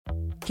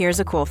Here's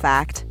a cool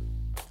fact.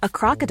 A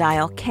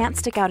crocodile can't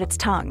stick out its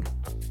tongue.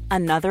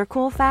 Another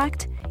cool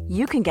fact,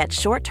 you can get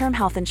short-term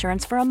health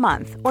insurance for a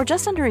month or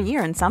just under a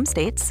year in some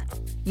states.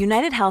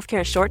 United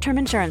Healthcare short-term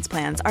insurance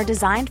plans are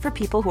designed for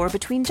people who are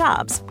between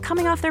jobs,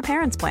 coming off their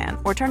parents' plan,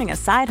 or turning a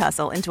side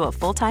hustle into a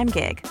full-time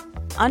gig.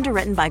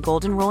 Underwritten by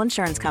Golden Rule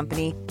Insurance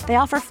Company, they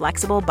offer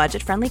flexible,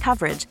 budget-friendly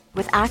coverage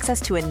with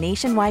access to a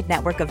nationwide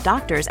network of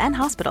doctors and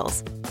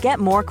hospitals. Get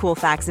more cool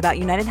facts about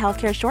United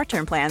Healthcare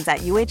short-term plans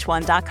at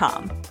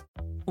uh1.com.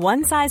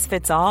 One size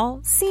fits all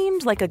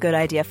seemed like a good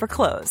idea for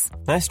clothes.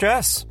 Nice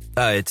dress.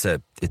 It's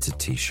a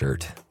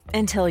t-shirt.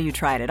 Until you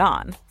tried it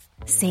on.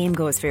 Same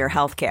goes for your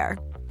healthcare.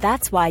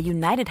 That's why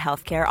United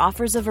Healthcare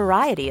offers a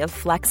variety of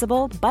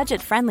flexible,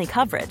 budget-friendly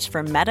coverage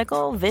for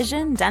medical,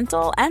 vision,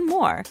 dental, and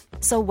more.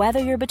 So whether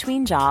you're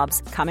between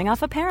jobs, coming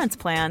off a parent's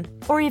plan,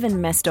 or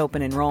even missed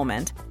open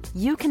enrollment,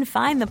 you can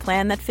find the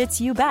plan that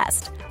fits you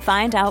best.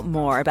 Find out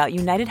more about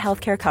United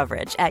Healthcare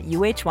coverage at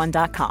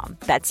uh1.com.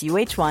 That's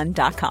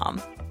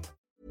uh1.com.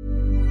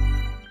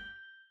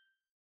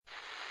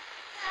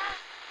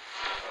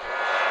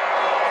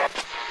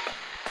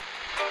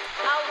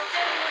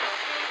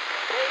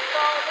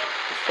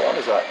 What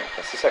is that?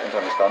 That's the second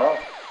time it's gone off.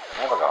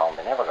 They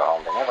never go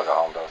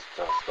home, those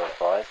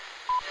boys.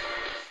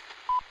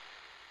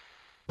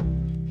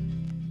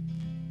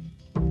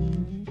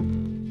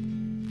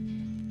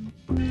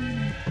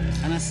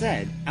 And I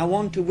said, I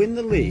want to win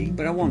the league,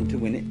 but I want to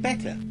win it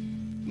better.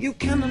 You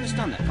can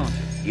understand that, can't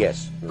you?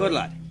 Yes. Good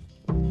lad.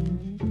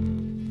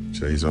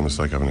 So he's almost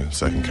like having a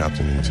second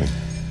captain in the team.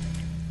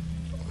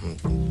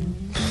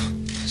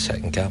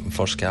 Second captain,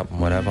 first captain,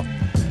 whatever.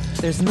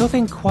 There's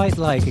nothing quite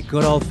like a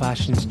good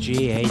old-fashioned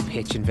GA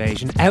pitch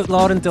invasion,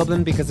 outlawed in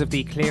Dublin because of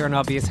the clear and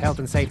obvious health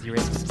and safety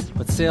risks,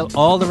 but still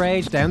all the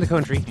rage down the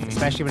country,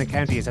 especially when a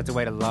county has had to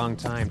wait a long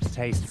time to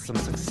taste some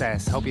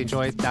success. Hope you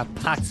enjoyed that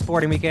packed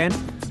sporting weekend.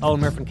 Owen,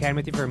 Murph and Ken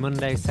with you for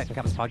Monday's Second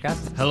Captain's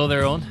podcast. Hello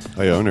there, Owen.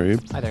 Hi, Owen, how are you?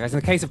 Hi there, guys. In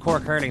the case of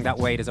Cork hurling, that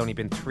wait has only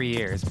been 3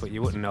 years, but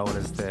you wouldn't know it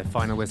as the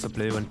final whistle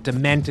blew and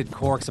demented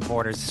Cork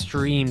supporters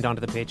streamed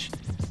onto the pitch.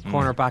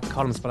 Cornerback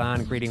Colin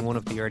Spillane greeting one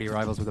of the early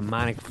arrivals with a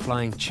manic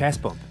flying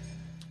chest bump.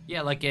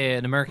 Yeah, like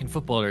an American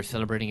footballer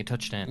celebrating a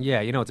touchdown.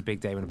 Yeah, you know it's a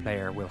big day when a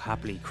player will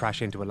happily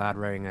crash into a lad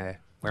wearing a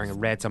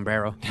red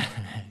sombrero.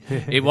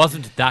 It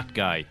wasn't that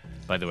guy,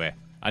 by the way.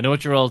 I know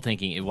what you're all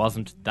thinking. It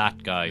wasn't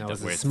that guy. No, that it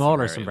was a wears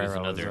smaller the sombrero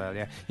It was as well,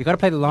 yeah. You got to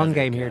play the long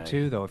game here guy.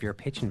 too, though, if you're a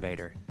pitch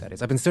invader, that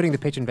is. I've been studying the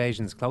pitch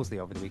invasions closely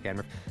over the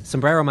weekend.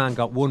 Sombrero Man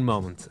got one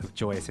moment of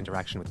joyous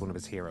interaction with one of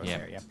his heroes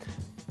there, yeah.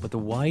 But the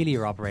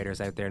wilier operators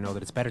out there know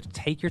that it's better to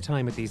take your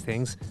time with these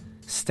things,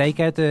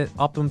 stake out the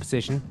optimum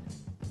position,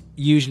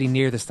 usually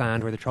near the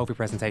stand where the trophy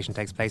presentation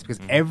takes place, because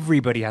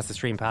everybody has to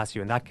stream past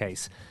you in that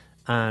case.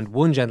 And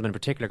one gentleman in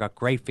particular got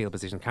great field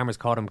position. Cameras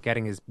caught him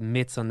getting his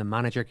mitts on the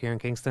manager, Kieran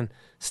Kingston,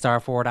 star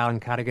forward Alan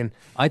Cadigan.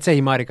 I'd say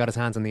he might have got his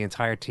hands on the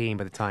entire team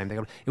by the time they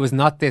got. It was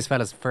not this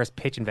fella's first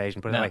pitch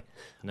invasion, but anyway.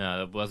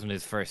 No, it wasn't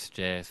his first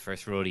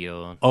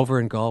rodeo. Over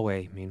in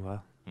Galway,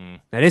 meanwhile.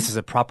 Now this is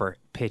a proper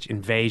pitch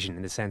invasion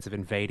in the sense of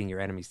invading your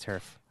enemy's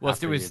turf. Well,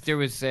 there was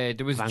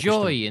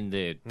joy in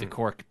the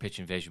Cork pitch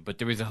invasion, but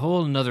there was a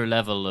whole another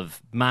level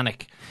of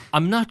manic.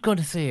 I'm not going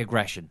to say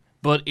aggression,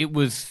 but it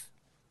was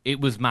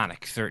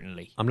manic,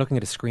 certainly. I'm looking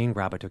at a screen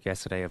grab I took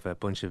yesterday of a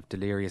bunch of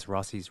delirious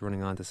Rossies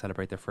running on to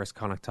celebrate their first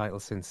Connacht title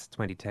since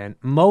 2010.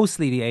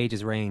 Mostly the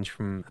ages range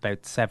from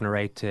about 7 or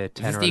 8 to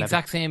 10 or 11. Is this the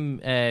exact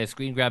same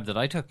screen grab that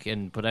I took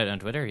and put out on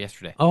Twitter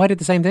yesterday? Oh, I did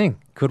the same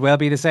thing. Could well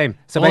be the same.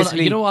 So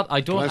basically, you know what?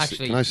 I don't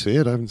actually. Can I see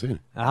it? I haven't seen it.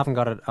 I haven't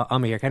got it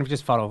on me here. Can we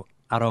just follow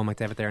at home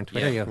David there on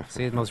Twitter? Yeah. You'll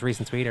see the most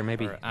recent tweet, or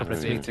maybe a couple of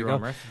tweets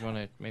ago.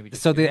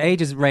 So the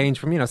ages range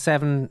from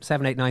 7,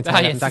 8, 9, 10,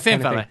 11, it's the that same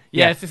kind of fella. thing.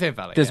 Yeah, it's the same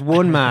fella. There's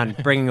one man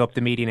bringing up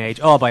the median age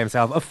all by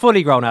himself, a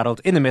fully grown adult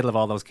in the middle of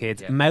all those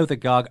kids, mouth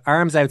agog,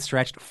 arms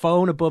outstretched,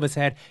 phone above his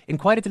head, in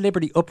quite a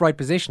deliberately upright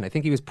position. I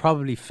think he was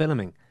probably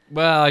filming.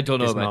 Well, I don't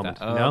know this about moment.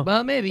 that. No?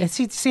 Well, maybe.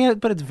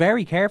 But it's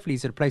very carefully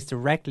sort of placed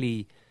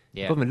directly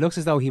above him. It looks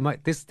as though he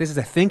might. This is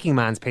a thinking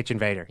man's pitch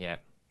invader. Yeah.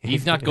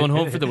 He's not going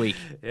home for the week.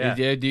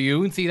 Yeah. Do you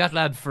won't see that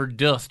lad for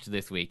dust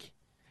this week?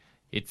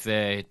 He's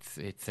a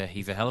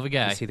hell of a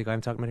guy. You see the guy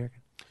I'm talking about here?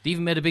 They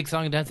even made a big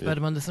song and dance about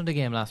him on the Sunday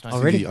game last night. Oh,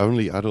 really? The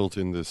only adult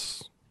in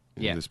this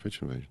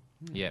pitch invasion.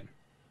 Yeah.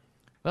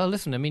 Well,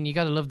 listen, I mean, you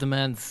got to love the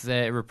man's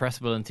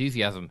irrepressible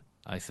enthusiasm,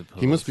 I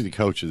suppose. He must be the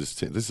coach of this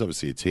team. This is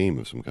obviously a team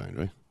of some kind,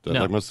 right?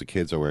 No. Like most of the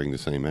kids are wearing the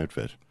same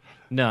outfit.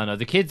 No,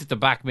 the kids at the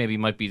back maybe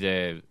might be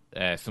the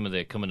some of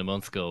the coming to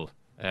Munskill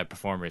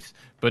performers,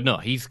 but no,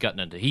 he's gotten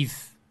into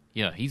he's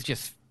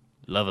just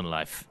loving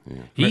life.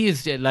 Yeah. He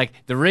is like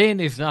the rain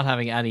is not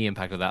having any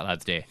impact on that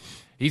lad's day.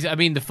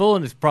 The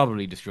phone is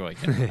probably destroyed.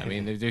 I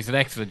mean, there's an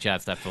excellent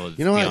chance that phone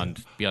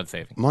is beyond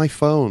saving. My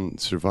phone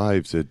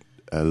survived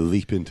a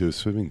leap into a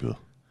swimming pool.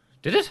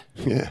 Did it?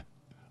 Yeah.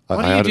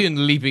 What are you doing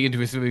leaping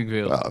into a swimming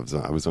pool? Well,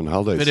 I was on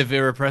holidays. Bit of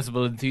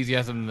irrepressible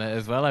enthusiasm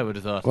as well, I would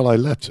have thought. Well, I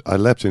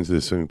leapt into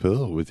the swimming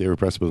pool with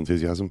irrepressible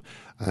enthusiasm,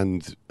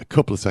 and a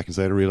couple of seconds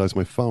later I realised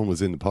my phone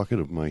was in the pocket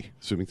of my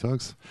swimming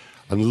togs.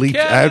 and leaped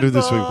out of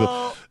the swimming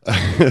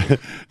pool.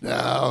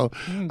 No.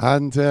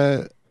 And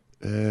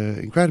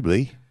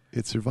incredibly,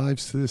 it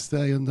survives to this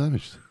day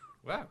undamaged.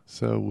 Wow.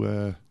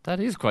 So that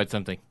is quite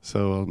something.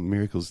 So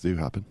miracles do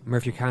happen.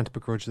 Murph, you can't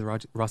begrudge the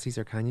Rossies,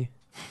 or can you?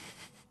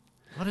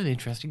 What an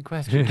interesting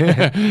question.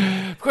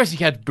 Of course you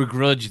can't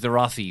begrudge the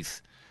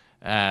Rossies.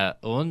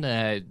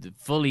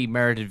 Fully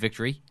merited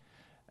victory.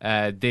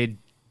 They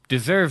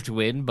deserved to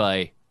win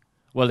by...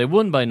 Well, they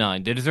won by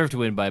 9. They deserved to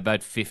win by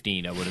about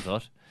 15, I would have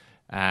thought.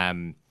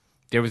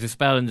 There was a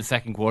spell in the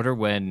second quarter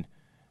when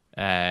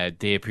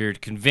they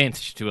appeared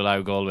convinced to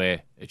allow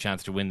Galway a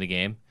chance to win the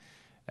game.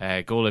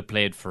 Galway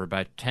played for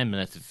about 10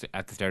 minutes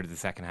at the start of the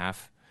second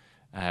half,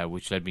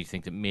 which led me to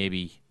think that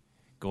maybe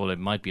Galway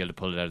might be able to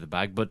pull it out of the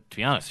bag. But to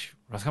be honest,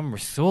 Roscommon were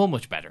so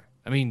much better.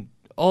 I mean,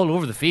 all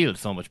over the field,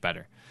 so much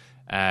better.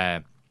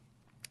 Enda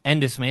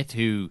Smith,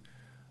 who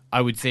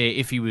I would say,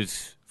 if he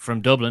was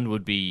from Dublin,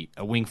 would be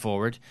a wing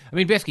forward. I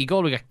mean, basically,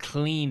 Galway got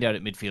cleaned out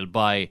at midfield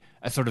by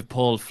a sort of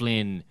Paul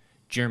Flynn,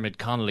 Dermot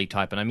Connolly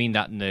type, and I mean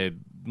that in the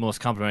most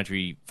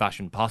complimentary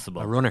fashion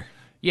possible. A runner.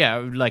 Yeah,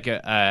 like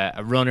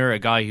a runner, a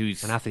guy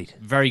who's an athlete,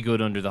 very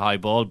good under the high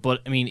ball,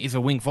 but I mean, is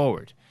a wing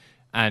forward,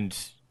 and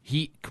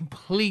he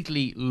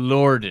completely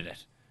lorded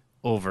it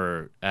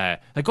over.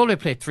 Like Galway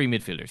played 3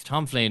 midfielders: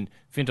 Tom Flynn,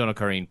 Fintan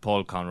O'Curry,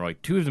 Paul Conroy.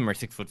 2 of them are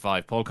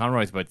 6'5". Paul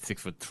Conroy's about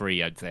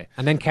 6'3", I'd say.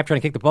 And then kept trying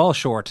to kick the ball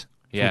short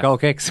from goal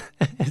kicks.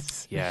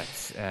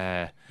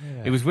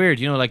 It was weird,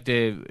 you know, like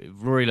the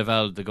Rory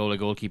Lavelle, the Galway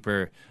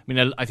goalkeeper. I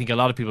mean, I think a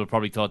lot of people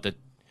probably thought that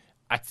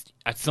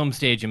at some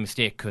stage a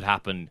mistake could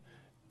happen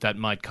that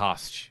might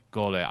cost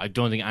Galway. I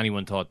don't think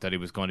anyone thought that it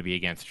was going to be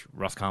against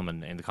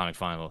Roscommon in the Connacht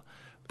final.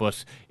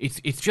 But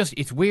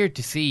it's weird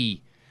to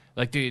see,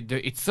 like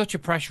it's such a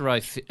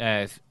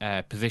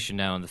pressurised position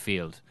now on the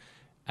field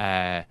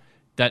that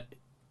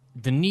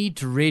the need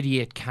to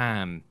radiate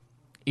calm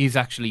is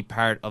actually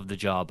part of the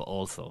job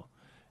also.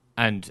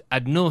 And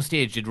at no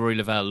stage did Rory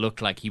Lavelle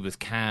look like he was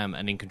calm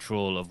and in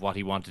control of what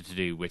he wanted to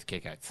do with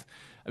kickouts.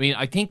 I mean,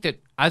 I think that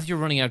as you're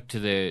running out to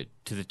the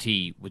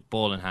tee with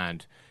ball in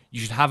hand, you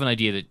should have an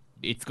idea that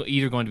it's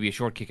either going to be a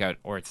short kick out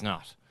or it's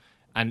not.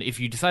 And if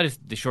you decide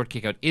the short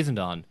kick out isn't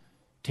on,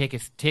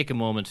 take a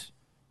moment,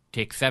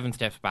 take 7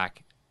 steps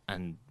back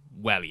and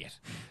welly it.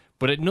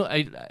 But at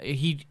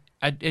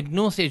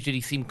no stage did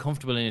he seem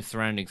comfortable in his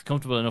surroundings,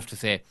 comfortable enough to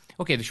say,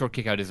 okay, the short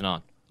kick out isn't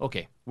on.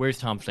 Okay, where's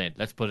Tom Flynn?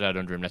 Let's put it out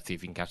under him. Let's see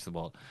if he can catch the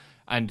ball.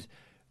 And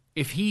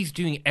if he's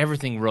doing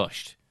everything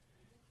rushed,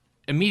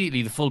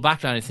 immediately the full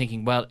back line is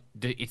thinking, well,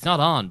 it's not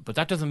on, but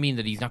that doesn't mean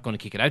that he's not going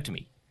to kick it out to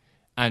me.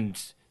 And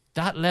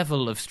that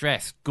level of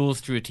stress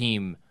goes through a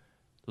team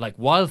like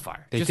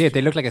wildfire. They did.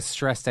 They looked like a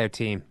stressed out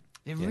team.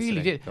 They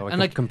really did. So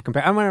and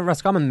compare. I mean,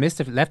 Roscommon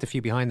left a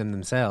few behind them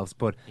themselves,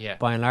 but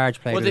by and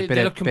large played with a bit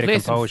of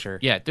composure.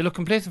 Yeah, they look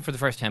complacent for the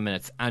first 10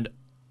 minutes and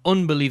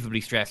unbelievably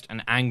stressed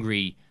and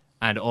angry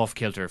and off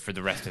kilter for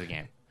the rest of the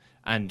game.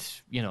 And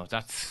you know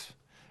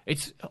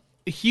it's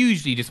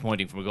hugely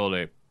disappointing from a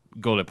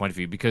Galway point of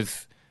view,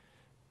 because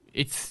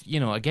it's, you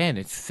know, again,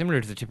 it's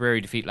similar to the Tipperary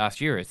defeat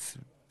last year. It's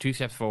 2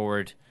 steps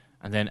forward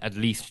and then at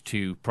least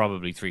 2,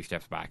 probably 3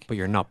 steps back. But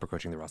you're not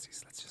begrudging the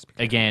Rossies. Let's just be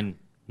clear. Again,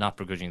 not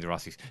begrudging the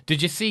Rossies.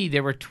 Did you see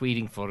they were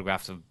tweeting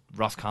photographs of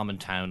Roscommon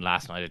town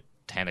last night at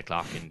 10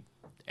 o'clock and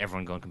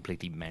everyone going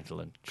completely mental?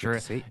 And sure,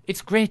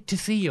 it's great to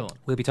see you.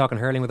 We'll be talking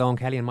hurling with Owen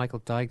Kelly and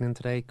Michael Dignan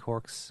today.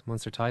 Cork's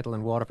Munster title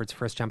and Waterford's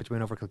first championship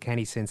win over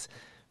Kilkenny since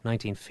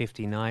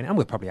 1959. And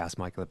we'll probably ask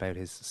Michael about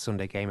his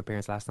Sunday game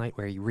appearance last night,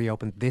 where he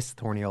reopened this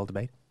thorny old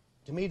debate.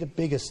 To me, the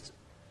biggest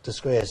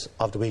disgrace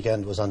of the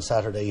weekend was on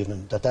Saturday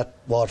evening, that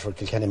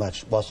Waterford-Kilkenny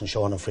match wasn't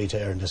shown on free to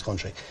air in this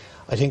country.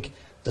 I think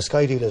the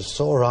Sky deal is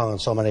so wrong on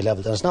so many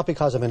levels, and it's not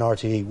because I'm in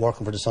RTE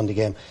working for the Sunday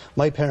game.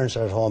 My parents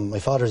are at home. My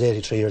father's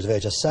 83 years of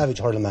age, a savage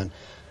hurling man.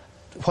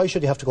 Why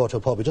should he have to go to a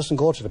pub? He doesn't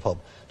go to the pub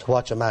to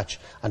watch a match.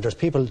 And there's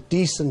people,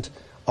 decent,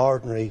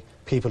 ordinary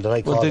people that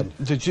I call them.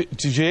 The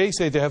GAA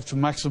say they have to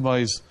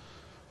maximise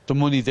the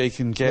money they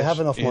can get. They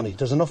have enough money.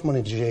 There's enough money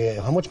in the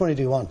GAA. How much money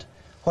do you want?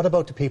 What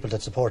about the people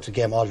that support the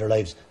game all their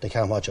lives? They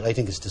can't watch it. I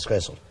think it's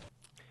disgraceful.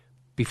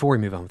 Before we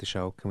move on with the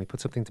show, can we put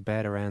something to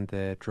bed around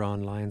the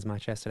drawn Lions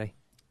match yesterday?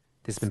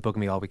 This has been bugging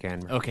me all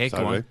weekend. Okay,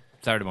 go on.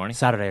 Saturday morning.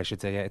 Saturday, I should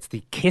say, yeah. It's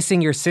the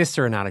kissing your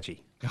sister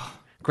analogy.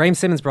 Graham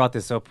Simmons brought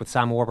this up with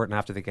Sam Warburton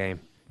after the game.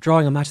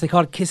 Drawing a match, they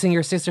call it kissing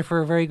your sister for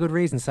a very good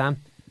reason, Sam.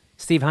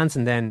 Steve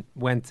Hansen then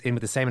went in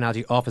with the same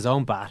analogy off his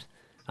own bat,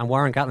 and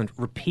Warren Gatland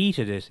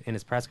repeated it in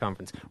his press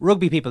conference.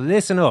 Rugby people,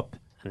 listen up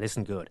and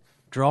listen good.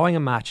 Drawing a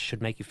match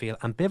should make you feel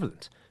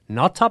ambivalent.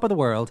 Not top of the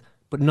world,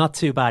 but not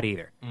too bad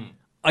either.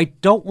 I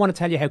don't want to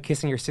tell you how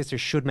kissing your sister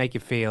should make you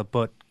feel,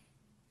 but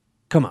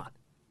come on.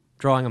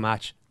 Drawing a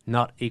match,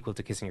 not equal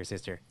to kissing your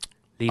sister.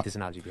 Leave this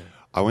analogy behind.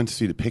 I went to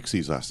see the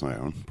Pixies last night,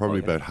 Aaron. Probably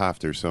about half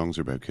their songs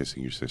are about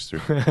kissing your sister.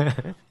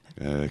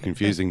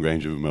 Confusing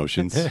range of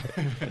emotions.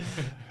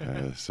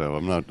 So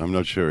I'm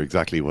not sure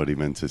exactly what he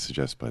meant to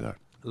suggest by that.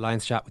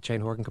 Lions chat with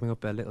Shane Horgan coming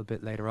up a little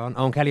bit later on.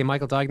 Owen Kelly and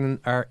Michael Duignan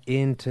are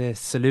in to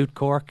salute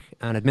Cork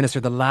and administer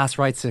the last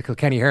rites to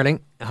Kilkenny hurling.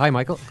 Hi,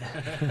 Michael.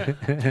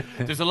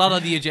 There's a lot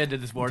on the agenda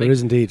this morning. There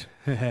is indeed.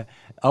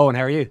 Owen,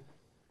 how are you?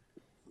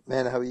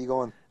 Man, how are you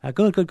going?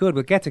 Good.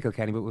 We'll get to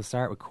Kilkenny, but we'll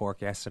start with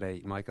Cork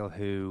yesterday, Michael,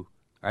 who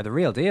are the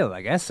real deal,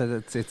 I guess.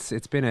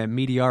 It's been a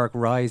meteoric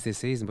rise this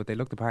season, but they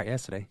looked the part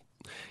yesterday.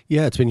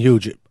 Yeah, it's been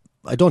huge.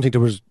 I don't think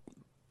there was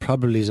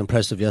probably as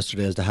impressive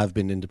yesterday as there have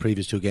been in the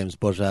previous two games,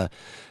 but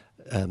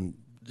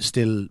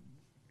still,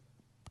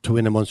 to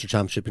win a Munster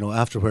Championship,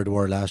 after where they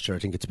were last year, I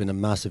think it's been a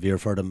massive year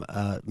for them,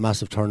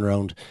 massive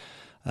turnaround.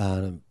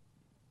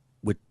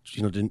 With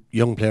the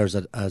young players,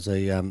 as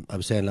I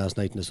was saying last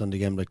night in the Sunday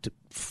game, like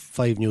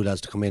 5 new lads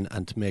to come in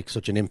and to make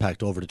such an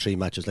impact over the 3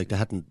 matches. Like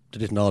they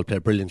didn't all play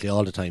brilliantly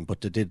all the time,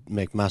 but they did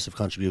make massive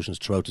contributions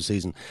throughout the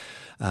season.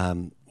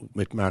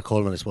 With Mark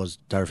Coleman, I suppose,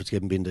 Darragh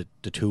Fitzgibbon being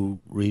the 2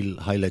 real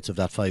highlights of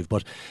that 5.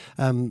 But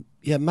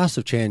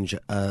massive change.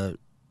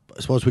 I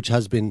suppose, which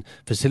has been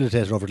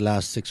facilitated over the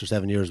last 6 or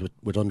 7 years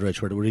with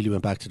underage, where they really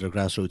went back to their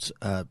grassroots.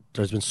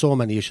 There's been so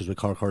many issues with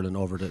Cork hurling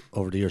over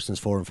the years since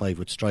 4 and 5,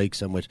 with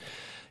strikes and with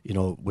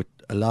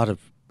a lot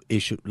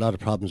of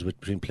problems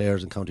between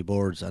players and county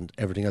boards and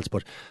everything else.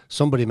 But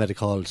somebody made a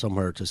call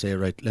somewhere to say,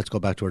 right, let's go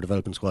back to our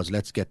development squads,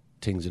 let's get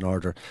things in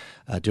order.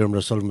 Diarmuid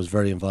O'Sullivan was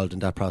very involved in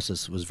that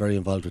process, was very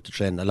involved with the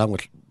training, along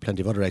with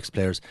plenty of other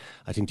ex-players.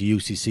 I think the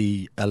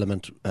UCC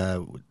element,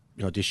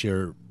 this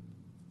year,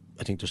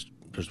 I think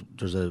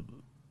there's a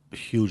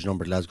huge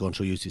number of lads going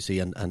through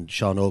UCC, and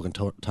Sean Ogan,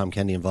 Tom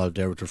Kenny involved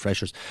there with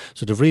refreshers.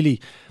 So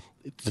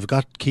they've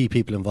got key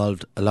people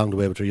involved along the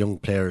way with their young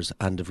players,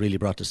 and they've really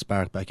brought the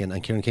spark back in.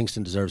 And Kieran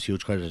Kingston deserves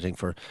huge credit, I think,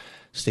 for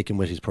sticking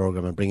with his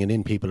programme and bringing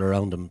in people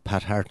around him.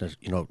 Pat Hartnett,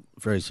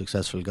 very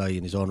successful guy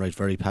in his own right,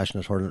 very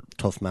passionate,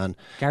 tough man.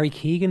 Gary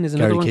Keegan is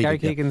another one. Gary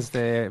Keegan's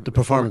the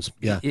performance,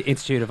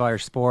 Institute of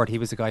Irish Sport. He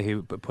was the guy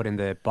who put in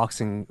the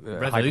boxing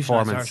high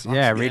performance.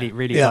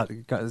 Really.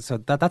 So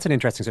that's an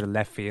interesting sort of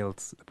left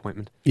field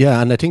appointment.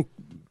 Yeah, and I think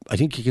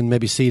you can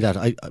maybe see that.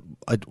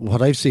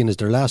 What I've seen is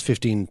their last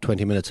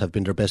 15-20 minutes have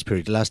been their best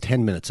period. The last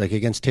 10 minutes, like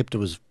against Tip, there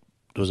was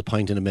a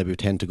point in it, maybe with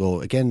 10 to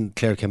go. Again,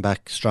 Clare came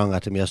back strong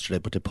at him yesterday,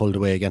 but they pulled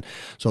away again.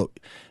 So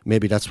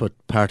maybe that's what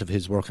part of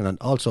his working on.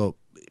 Also,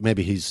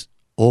 maybe his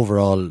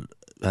overall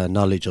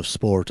knowledge of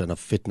sport and of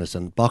fitness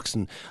and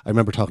boxing. I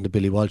remember talking to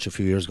Billy Walsh a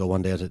few years ago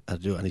one day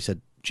and he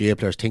said GA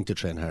players think they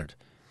train hard.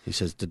 He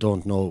says they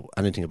don't know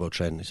anything about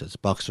training. He says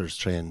boxers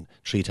train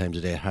 3 times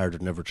a day harder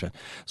than ever train.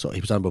 So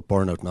he was on about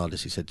burnout and all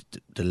this. He said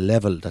the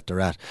level that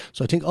they're at.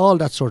 So I think all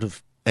that sort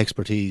of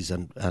expertise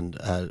and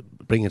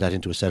bringing that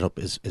into a setup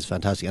is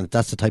fantastic. And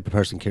that's the type of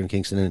person Kieran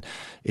Kingston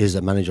is,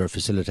 a manager, a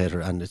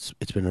facilitator, and it's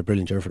been a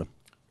brilliant year for them.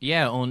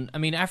 Yeah,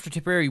 after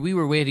Tipperary, we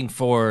were waiting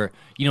for,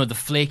 the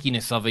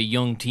flakiness of a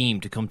young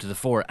team to come to the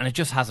fore, and it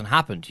just hasn't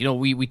happened.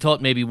 We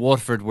thought maybe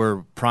Waterford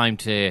were primed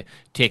to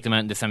take them out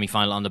in the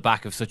semi-final on the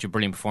back of such a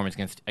brilliant performance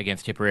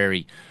against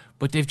Tipperary,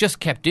 but they've just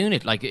kept doing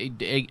it. Like,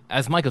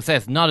 as Michael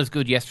says, not as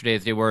good yesterday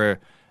as they were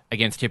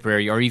against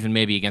Tipperary, or even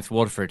maybe against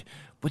Waterford,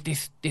 but they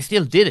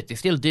still did it. They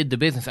still did the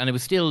business, and it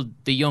was still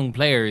the young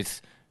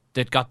players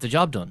that got the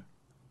job done.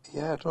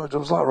 Yeah, there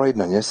was a lot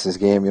riding on yesterday's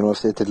game.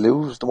 If they did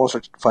lose the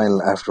Munster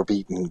final after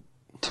beating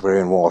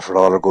Tipperary and Waterford,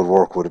 all their good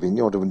work would have been,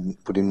 there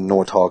would be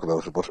no talk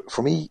about it. But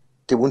for me,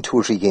 they won 2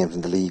 or 3 games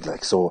in the league.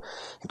 So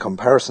in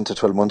comparison to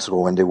 12 months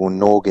ago when they won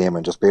no game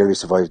and just barely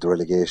survived the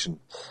relegation,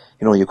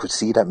 you could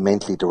see that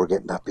mentally they were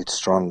getting that bit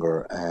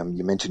stronger.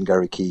 You mentioned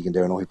Gary Keegan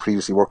there. I know he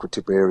previously worked with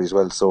Tipperary as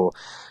well, so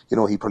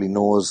he probably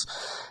knows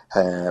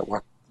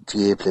what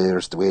GA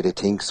players, the way they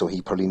think. So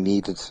he probably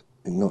needed,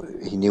 he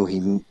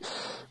knew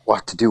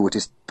what to do with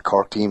this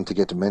Cork team to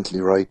get them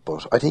mentally right.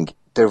 But I think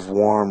they've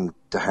warmed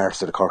the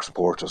hearts of the Cork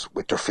supporters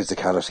with their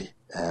physicality.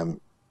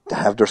 They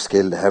have their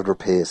skill, they have their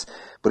pace,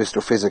 but it's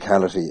their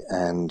physicality.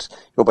 And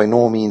by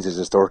no means is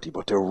it dirty,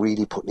 but they're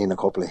really putting in a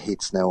couple of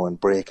hits now and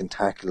breaking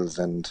tackles.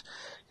 And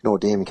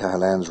Damien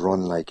Cahallan's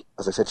run, like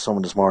as I said to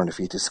someone this morning, if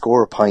he had to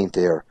score a point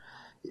there,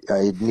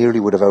 I nearly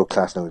would have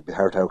outclassed. Now it'd be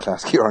hard to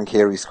outclass Kieran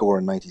Carey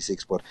scoring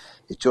 96, but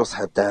it just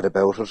had that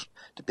about it.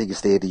 The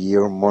biggest day of the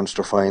year,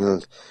 Munster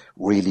final,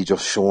 really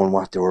just showing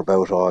what they were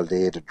about all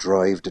day, the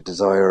drive, the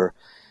desire,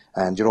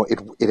 and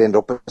it ended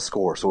up a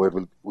score. So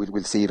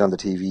we'll see it on the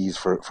TVs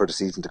for the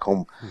season to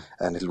come,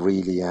 and it'll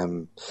really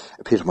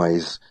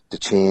epitomise the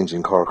change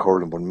in Cork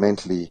hurling. But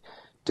mentally,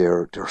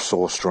 they're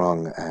so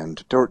strong,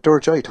 and they're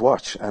a joy to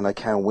watch. And I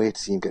can't wait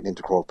to see him getting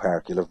into Croke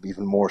Park. You'll have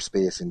even more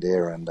space in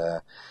there, and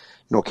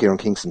Kieran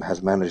Kingston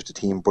has managed the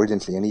team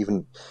brilliantly. And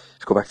even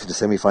to go back to the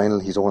semi-final,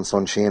 his own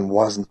son Shane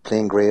wasn't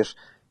playing great.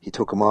 He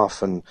took him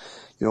off, and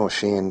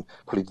Shane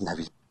probably didn't have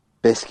his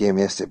best game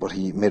yesterday, but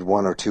he made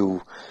 1 or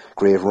 2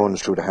 great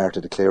runs through the heart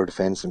of the Clare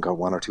defence and got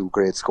 1 or 2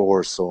 great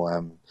scores. So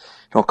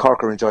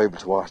Cork are enjoyable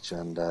to watch,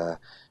 and I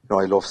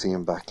love seeing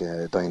him back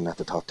dining at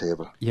the top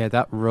table. Yeah,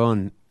 that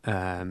run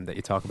that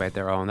you talk about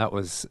there, Owen. That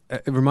was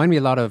it reminded me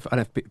a lot of,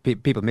 and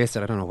if people missed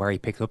it, I don't know where he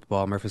picked up the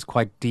ball. Murph was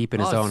quite deep in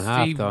his own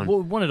half. He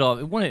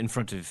won it in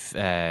front of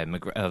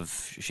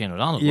Shane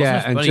O'Donnell.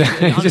 Yeah, wasn't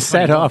it? and he just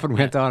set off and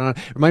went on. It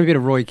reminded me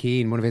of Roy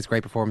Keane, one of his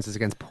great performances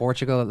against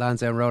Portugal at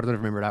Lansdowne Road. I don't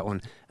remember that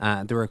one.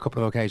 There were a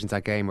couple of occasions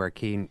that game where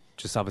Keane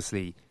just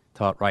obviously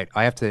thought, right,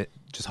 I have to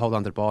just hold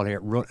on to the ball here.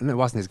 Run, and it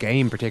wasn't his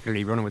game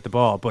particularly running with the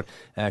ball, but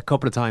a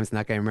couple of times in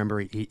that game, remember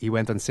he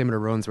went on similar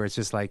runs where it's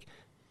just like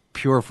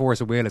pure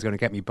force of will is going to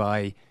get me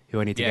by who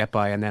I need to get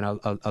by, and then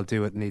I'll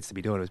do what needs to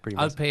be done. It was pretty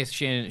much outpaced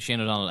Shane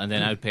O'Donnell and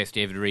then outpaced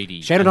David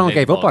Reedy. Shane O'Donnell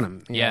gave up on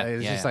him.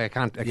 It's just like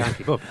I can't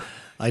keep up.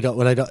 I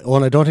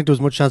don't think there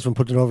was much chance from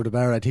putting it over the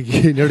bar. I think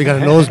he nearly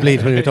got a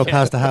nosebleed when he got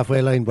past the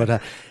halfway line.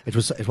 But it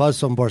was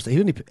some burst.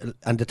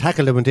 And the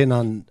tackle that went in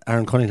on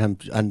Aaron Cunningham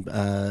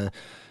and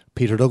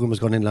Peter Duggan was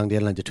going in along the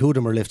end line. The two of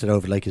them were lifted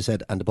over, like you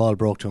said, and the ball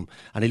broke to him.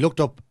 And he looked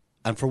up.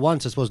 And for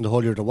once, I suppose in the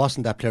whole year, there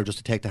wasn't that player just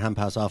to take the hand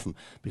pass off him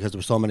because there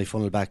were so many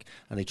funneled back,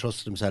 and he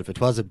trusted himself.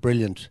 It was a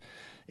brilliant,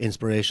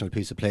 inspirational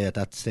piece of play at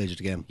that stage of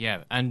the game.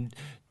 Yeah, and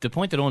the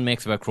point that Owen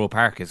makes about Croke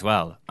Park as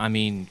well. I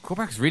mean, Croke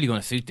Park is really going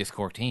to suit this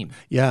Cork team.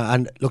 Yeah,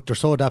 and look, they're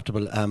so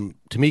adaptable.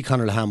 To me,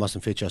 Conor Lahan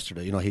wasn't fit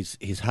yesterday. You know,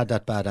 he's had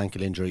that bad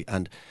ankle injury,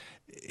 and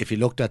if you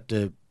looked at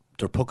their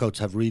puckouts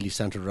have really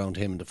centred around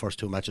him in the first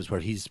two matches, where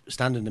he's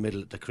standing in the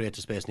middle to create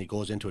the space and he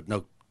goes into it.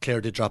 Now,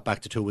 Clare did drop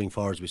back to two wing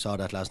forwards. We saw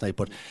that last night,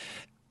 but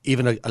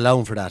even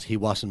allowing for that, he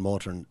wasn't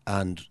motoring,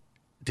 and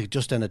they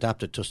just then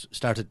adapted, just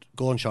started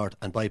going short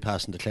and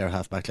bypassing the Clare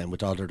half back line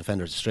with all their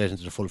defenders straight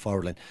into the full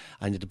forward line.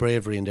 And the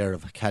bravery in there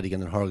of Cadigan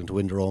and Horgan to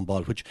win their own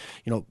ball, which,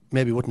 you know,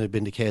 maybe wouldn't have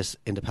been the case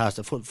in the past.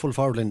 The full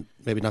forward line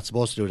maybe not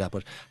supposed to do that,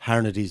 but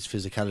Harnady's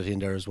physicality in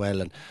there as well,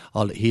 and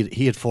all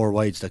he had four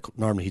wides that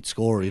normally he'd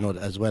score, you know,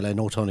 as well. I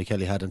know Tony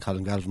Kelly had and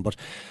Colin Galvin, but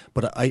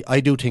I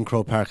do think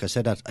Croke Park, I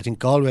said that, I think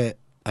Galway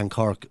and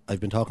Cork,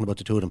 I've been talking about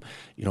the two of them,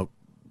 you know,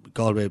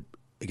 Galway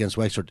against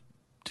Wexford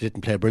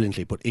didn't play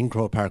brilliantly, but in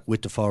Croke Park,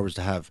 with the forwards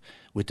to have,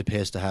 with the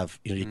pace to have,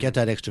 you know, you get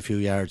that extra few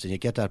yards and you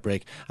get that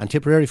break. And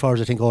Tipperary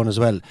forwards, I think, on as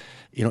well.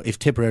 You know, if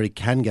Tipperary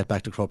can get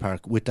back to Croke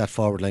Park with that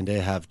forward line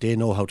they have, they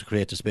know how to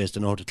create the space, they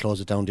know how to close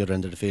it down the other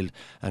end of the field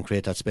and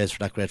create that space for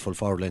that great full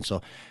forward line.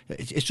 So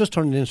it's just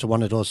turning into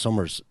one of those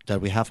summers that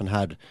we haven't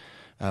had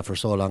for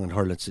so long in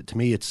hurling. To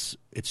me, it's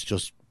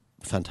just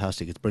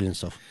fantastic. It's brilliant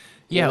stuff.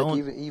 Yeah,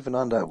 like even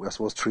on that, I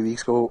suppose 3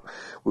 weeks ago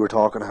we were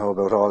talking how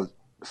about all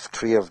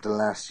three of the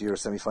last year's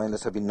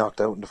semi-finalists have been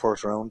knocked out in the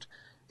first round.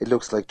 It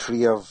looks like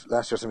three of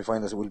last year's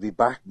semi-finalists will be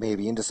back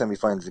maybe in the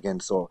semi-finals again.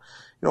 So,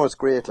 you know, it's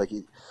great. Like,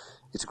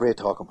 it's a great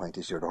talking point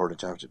this year, the hurling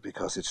championship,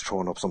 because it's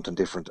thrown up something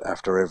different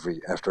after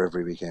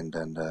every weekend,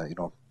 and you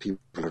know, people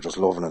are just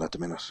loving it at the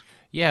minute.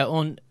 Yeah,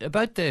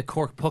 about the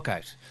Cork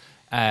puck-out,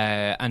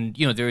 and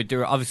you know,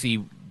 they're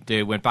obviously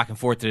they went back and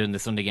forth in the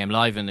Sunday game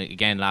live and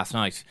again last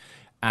night.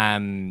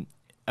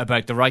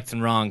 About the rights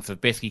and wrongs of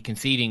basically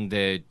conceding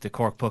the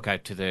Cork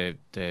puck-out to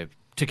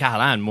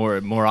Cahalane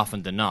more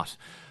often than not.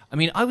 I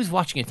mean, I was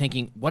watching it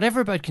thinking,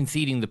 whatever about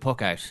conceding the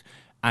puck-out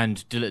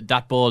and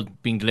that ball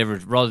being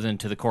delivered rather than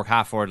to the Cork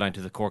half-forward line,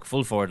 to the Cork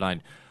full-forward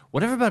line,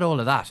 whatever about all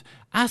of that,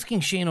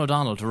 asking Shane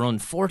O'Donnell to run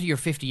 40 or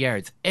 50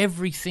 yards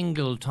every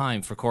single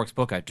time for Cork's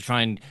puck-out to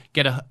try and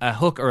get a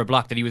hook or a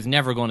block that he was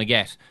never going to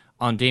get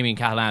on Damien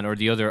Cahalane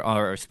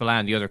or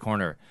Spillane, the other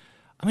corner.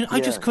 I mean,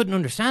 I just couldn't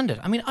understand it.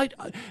 I mean,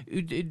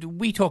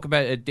 we talk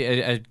about it,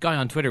 a guy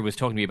on Twitter was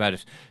talking to me about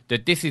it,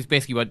 that this is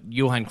basically what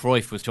Johan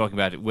Cruyff was talking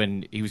about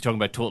when he was talking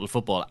about total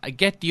football. I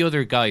get the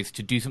other guys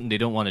to do something they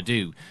don't want to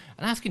do.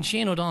 And asking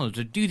Shane O'Donnell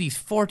to do these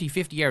 40,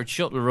 50-yard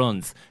shuttle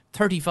runs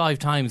 35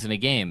 times in a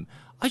game,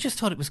 I just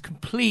thought it was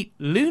complete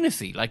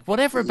lunacy. Like,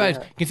 whatever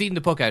about conceding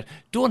the puck out,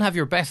 don't have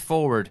your best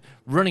forward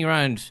running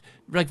around,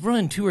 like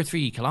running 2 or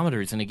 3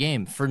 kilometres in a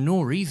game for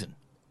no reason.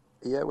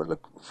 Yeah, well,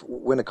 look,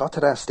 when it got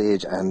to that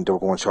stage and they were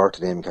going short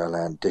to Damien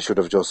Cahalane, they should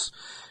have just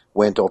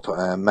went up,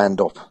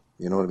 manned up,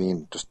 you know what I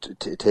mean, just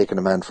taking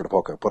a man for the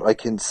puck out. But I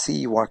can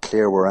see what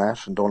Clare were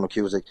at, and Donald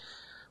Cusick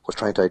was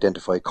trying to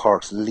identify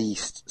Cork's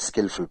least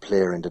skillful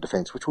player in the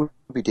defence, which would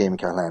be Damien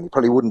Cahalane. He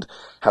probably wouldn't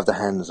have the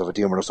hands of a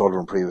Diarmuid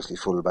O'Sullivan, previously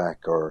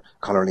full-back, or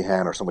Conor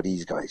Lehan or some of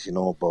these guys, you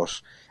know,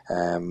 but,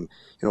 you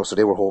know, so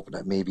they were hoping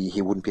that maybe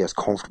he wouldn't be as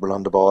comfortable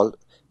on the ball.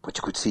 But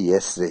you could see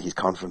yesterday his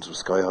confidence was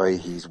sky high.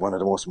 He's one of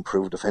the most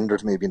improved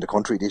defenders maybe in the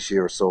country this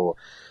year. So,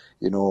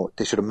 you know,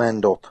 they should have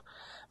manned up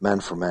man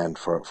for man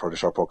for the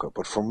short puck out.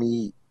 But for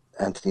me,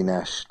 Anthony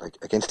Nash, like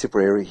against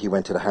Tipperary, he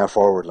went to the half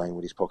forward line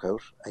with his puck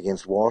out.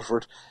 Against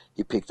Waterford,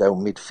 he picked out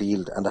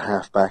midfield and the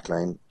half back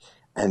line.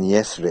 And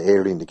yesterday,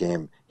 early in the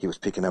game, he was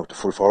picking out the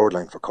full forward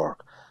line for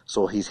Cork.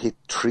 So he's hit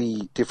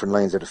 3 different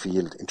lines of the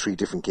field in 3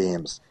 different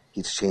games.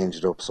 He's changed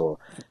it up, so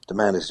the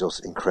man is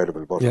just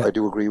incredible. But I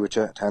do agree with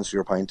you, to answer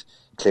your point,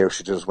 Clare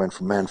should just went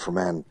from man for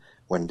man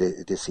when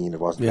they seen it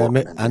wasn't Yeah,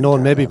 working. I know,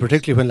 maybe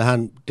particularly when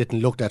Lehan didn't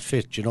look that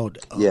fit, on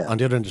the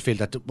other end of the field,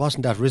 that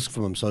wasn't that risk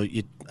from him, so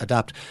you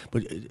adapt.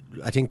 But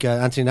I think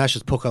Anthony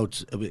Nash's puck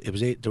outs, they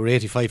were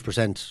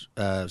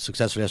 85%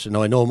 successful yesterday.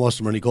 Now I know most of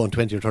them are only going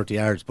 20 or 30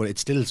 yards, but it's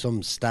still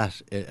some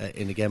stat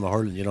in a game of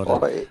hurling,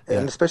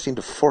 And especially in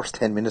the first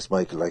 10 minutes,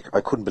 Michael, like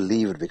I couldn't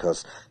believe it,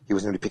 because he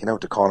was nearly picking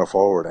out the corner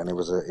forward, and it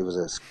was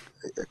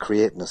a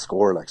creating a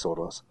score, like, so it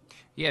was.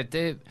 Yeah,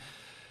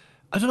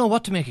 I don't know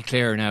what to make of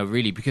Clare now,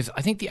 really, because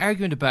I think the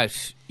argument about,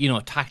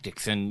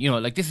 tactics and,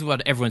 like this is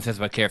what everyone says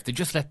about Clare. If they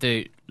just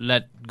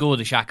let go of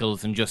the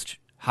shackles and just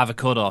have a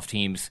cut-off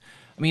teams.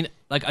 I mean,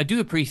 like, I do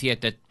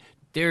appreciate that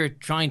they're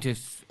trying to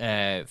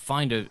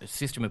find a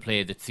system of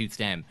play that suits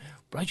them.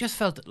 But I just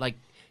felt that, like,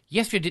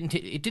 yesterday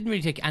it didn't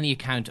really take any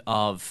account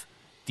of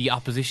the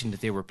opposition that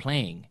they were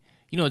playing.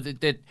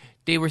 That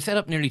they were set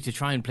up nearly to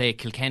try and play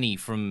Kilkenny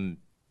from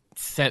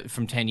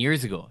 10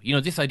 years ago.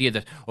 This idea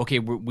that, okay,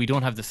 we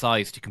don't have the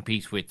size to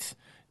compete with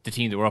the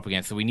team that we're up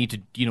against, so we need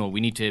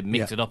to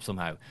mix it up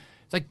somehow.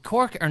 It's like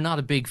Cork are not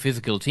a big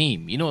physical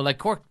team. Like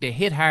Cork, they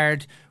hit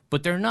hard,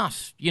 but they're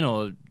not,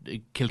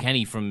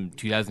 Kilkenny from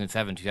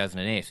 2007,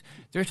 2008.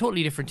 They're a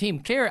totally different team.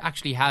 Clare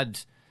actually had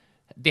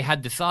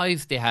the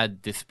size, they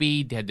had the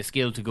speed, they had the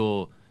skill to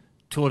go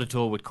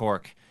toe-to-toe with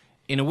Cork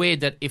in a way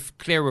that if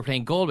Clare were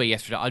playing Galway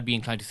yesterday, I'd be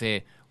inclined to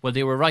say, well,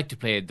 they were right to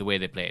play it the way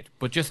they played.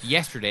 But just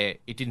yesterday,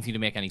 it didn't seem to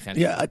make any sense.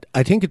 Yeah,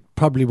 I think it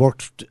probably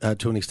worked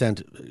to an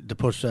extent to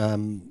put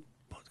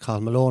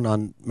Carl Malone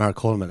on Mark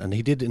Coleman, and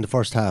he did in the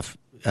first half.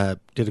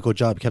 Did a good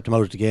job, kept him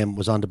out of the game,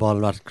 was on the ball a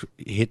lot.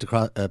 He hit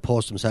the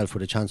post himself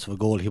with a chance of a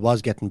goal. He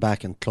was getting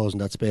back and closing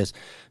that space.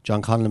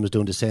 John Conlon was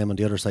doing the same on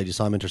the other side. You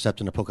saw him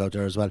intercepting a puck out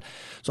there as well.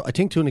 So I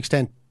think to an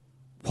extent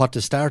what they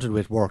started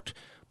with worked,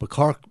 but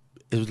Cork,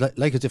 it was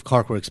like as if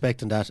Cork were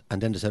expecting that,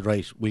 and then they said,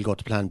 right, we'll go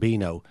to plan B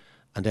now.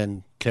 And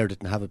then Clare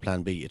didn't have a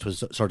plan B. It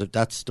was sort of,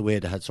 that's the way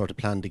they had sort of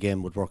planned the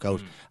game would work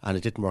out, and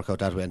it didn't work out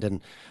that way. And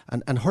then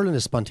and hurling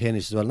is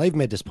spontaneous as well. And I've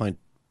made this point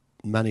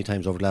many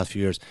times over the last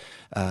few years,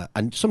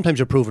 and sometimes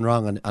you're proven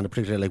wrong on a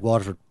particular, like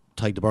Waterford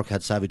tied the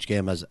Burkhead Savage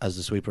game as the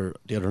sweeper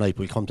the other night.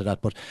 We'll come to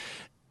that, but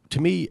to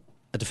me,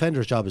 a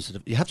defender's job is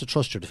you have to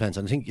trust your defence,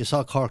 and I think you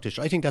saw Cork this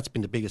year. I think that's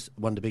been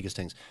one of the biggest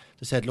things.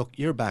 They said, look,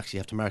 your backs, you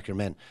have to mark your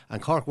men,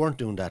 and Cork weren't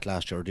doing that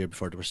last year or the year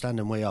before. They were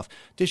standing way off.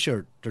 This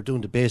year they're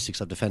doing the basics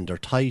of defend. They're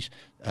tight,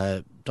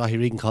 Dahi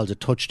Regan calls it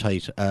touch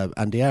tight,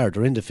 and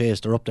they're in the face,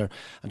 they're up there,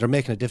 and they're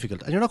making it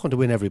difficult. And you're not going to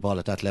win every ball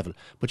at that level,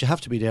 but you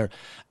have to be there.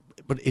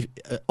 But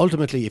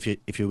ultimately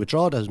if you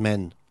withdraw those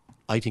men,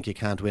 I think you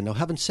can't win. Now,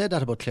 having said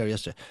that about Clare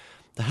yesterday,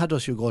 they had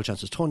those few goal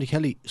chances. Tony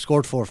Kelly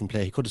scored 4 from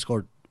play. He could have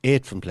scored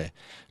 8 from play.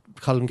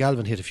 Colin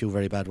Galvin hit a few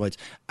very bad wides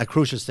at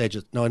crucial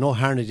stages. Now I know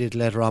Harney did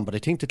later on, but I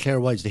think the Clare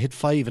wides, they hit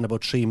 5 in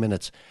about 3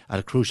 minutes at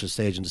a crucial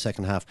stage in the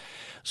second half.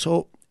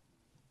 So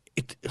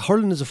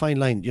hurling is a fine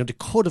line. They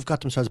could have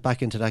got themselves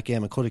back into that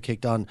game and could have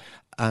kicked on,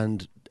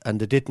 and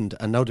they didn't,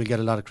 and now they'll get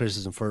a lot of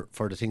criticism for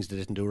the things they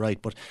didn't do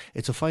right. But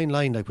it's a fine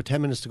line. Like with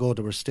 10 minutes to go,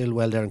 they were still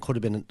well there and could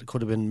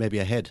have been maybe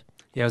ahead.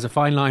 Yeah, it was a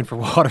fine line for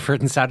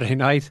Waterford on Saturday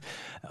night.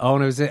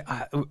 And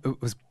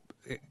it was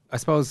I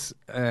suppose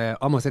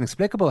almost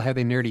inexplicable how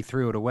they nearly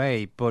threw it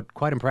away, but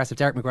quite impressive.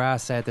 Derek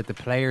McGrath said that the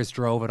players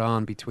drove it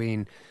on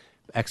between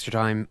extra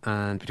time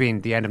and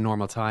between the end of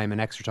normal time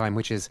and extra time,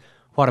 which is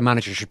what a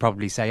manager should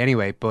probably say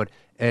anyway. But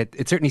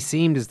it certainly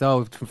seemed as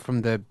though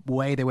from the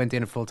way they went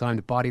in at full time,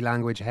 the body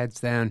language,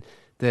 heads down,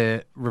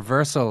 the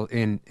reversal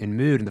in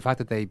mood, and the fact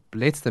that they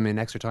blitzed them in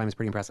extra time is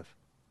pretty impressive.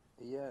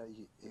 Yeah,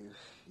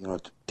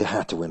 they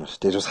had to win it.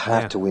 They just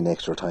had to win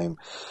extra time.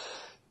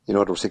 There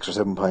were 6 or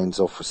 7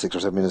 points up with 6 or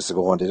 7 minutes to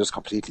go, and they just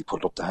completely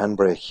put up the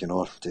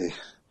handbrake. They, I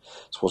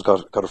suppose,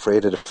 got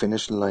afraid of the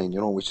finishing line,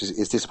 which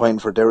is disappointing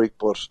for Derek,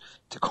 but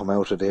to come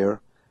out of there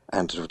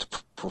and to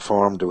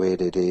perform the way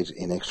they did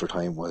in extra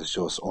time was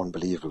just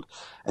unbelievable.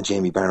 And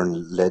Jamie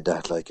Byrne led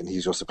that, and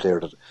he's just a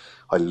player that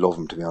I love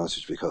him, to be honest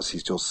with you, because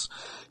he's just,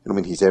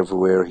 he's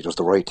everywhere. He does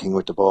the right thing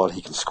with the ball.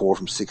 He can score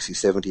from 60,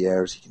 70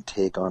 yards. He can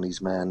take on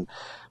his man.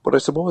 But I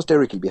suppose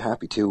Derek will be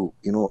happy too.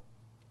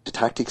 The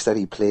tactics that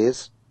he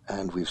plays,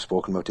 and we've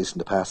spoken about this in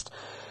the past,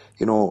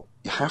 you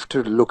have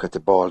to look at the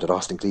ball that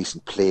Austin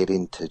Gleeson played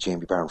into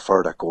Jamie Byrne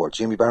for that goal.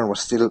 Jamie Byrne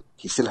still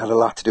had a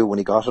lot to do when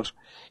he got it.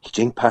 He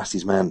jinked past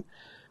his man,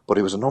 but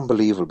it was an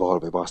unbelievable ball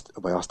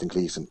by Austin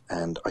Gleeson.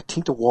 And I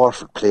think the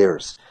Waterford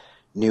players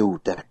knew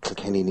that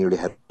Kilkenny nearly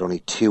had only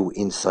 2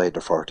 inside the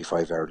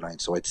 45-yard line.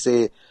 So I'd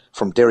say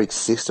from Derek's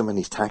system and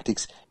his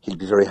tactics, he'll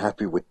be very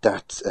happy with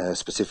that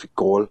specific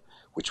goal,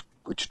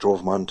 which drove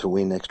him on to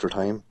win extra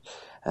time.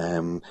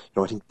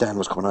 I think Dan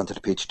was coming onto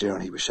the pitch there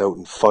and he was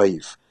shouting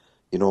 5,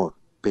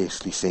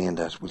 basically saying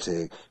that we'll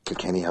say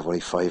Kilkenny have only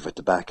 5 at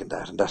the back and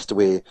that's the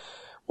way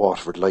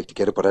Waterford like to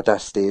get it. But at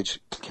that stage,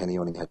 Kilkenny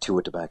only had 2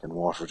 at the back and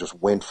Waterford just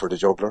went for the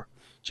juggler.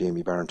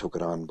 Jamie Byrne took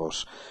it on,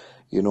 but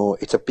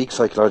it's a big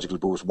psychological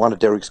boost. One of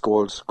Derek's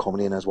goals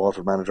coming in as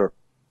Waterford manager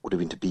would have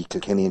been to beat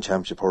Kilkenny in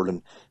Championship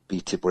hurling,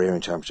 beat Tipperary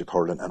in Championship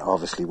hurling, and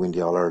obviously win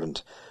the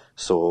All-Ireland.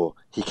 So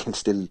he can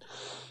still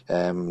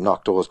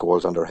knocked those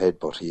goals on their head,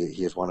 but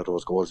he has one of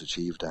those goals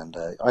achieved, and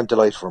I'm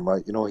delighted for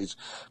him. He's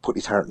put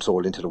his heart and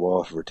soul into the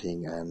Waterford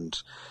thing,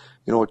 and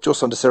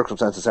just on the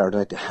circumstances Saturday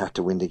night, they had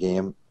to win the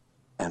game,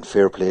 and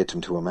fair play to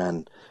him, to a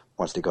man.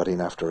 Once they got in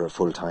after a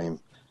full time,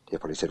 they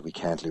probably said we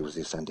can't lose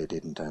this, and they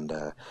didn't. And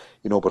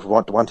but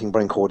one thing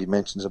Brian Cody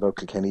mentions about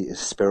Kilkenny is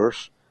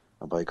spirit.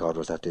 And by God,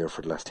 was that there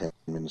for the last 10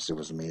 minutes. It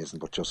was amazing.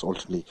 But just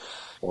ultimately,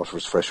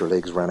 Waterford's fresher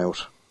legs ran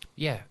out.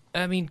 Yeah,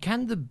 I mean,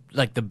 can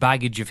the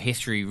baggage of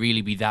history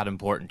really be that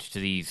important to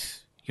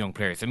these young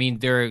players? I mean,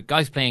 there are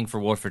guys playing for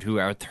Waterford who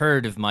are a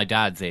third of my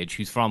dad's age,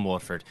 who's from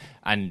Waterford,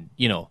 and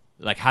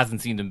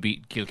hasn't seen them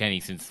beat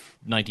Kilkenny since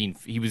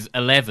he was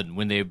 11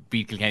 when they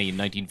beat Kilkenny in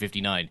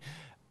 1959.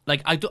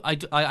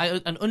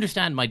 I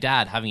understand my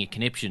dad having a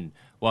conniption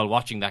while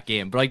watching that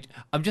game, but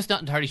I'm just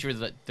not entirely sure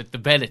that the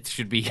Bellets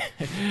should be,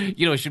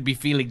 should be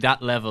feeling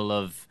that level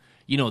of,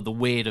 the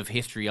weight of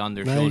history on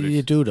their shoulders.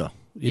 You do, though.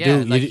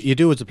 You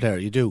do as a player.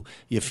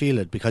 You feel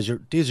it, because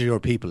these are your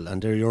people,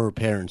 and they're your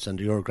parents, and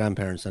they're your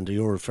grandparents, and they're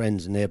your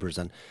friends and neighbours,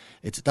 and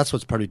that's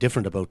what's probably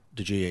different about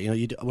the GA.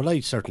 I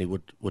certainly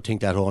would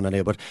think that on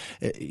anyway, but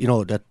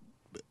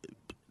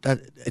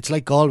that it's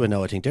like Galway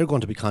now. I think they're going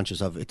to be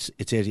conscious of it's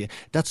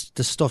that's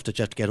the stuff that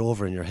you have to get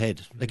over in your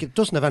head. Like, it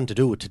doesn't have anything to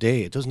do with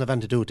today. It doesn't have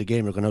anything to do with the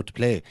game you're going out to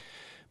play,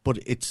 but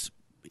it's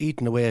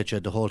eating away at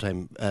you the whole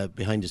time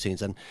behind the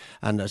scenes. And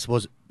I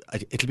suppose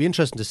it'll be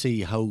interesting to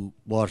see how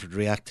Waterford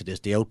react to this,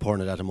 the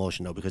outpouring of that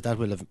emotion now, because that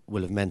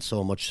will have meant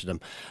so much to them.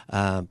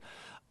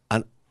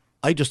 And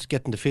I just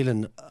getting the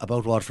feeling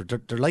about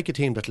Waterford, they're like a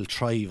team that'll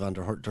thrive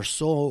under. They're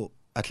so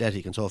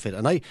athletic and so fit.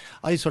 And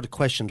I sort of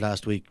questioned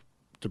last week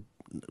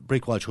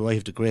Brick Walsh, who I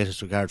have the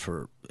greatest regard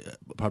for,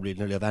 probably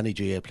nearly of any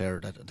GA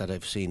player that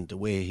I've seen, the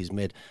way he's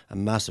made a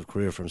massive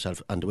career for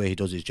himself and the way he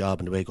does his job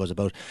and the way he goes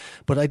about.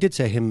 But I did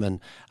say him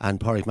and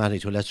Pádraig Mahoney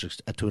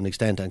to an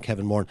extent, and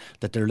Kevin Moran,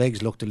 that their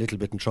legs looked a little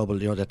bit in trouble,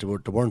 that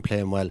they weren't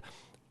playing well.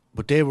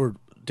 But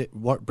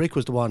Brick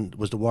was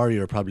the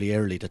warrior probably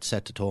early that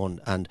set the tone,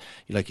 and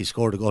he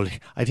scored a goal.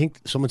 I think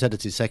someone said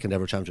it's his second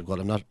ever championship goal.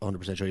 I'm not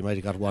 100% sure. He might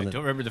have got one. I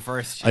don't remember the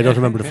first. I don't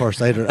remember the first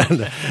either.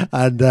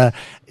 But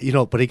he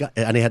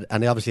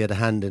obviously had a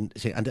hand in,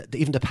 and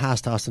even the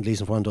pass to Austin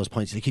Gleeson for one of those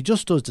points. He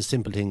just does the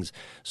simple things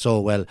so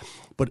well.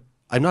 But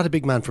I'm not a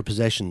big man for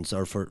possessions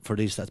or for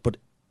these stats, but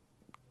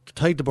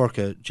Tadhg de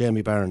Burca,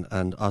 Jamie Barron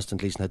and Austin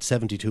Gleeson had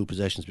 72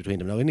 possessions between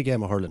them. Now, in a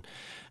game of hurling,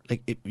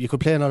 you could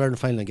play an All-Ireland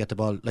final and get the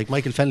ball. Like,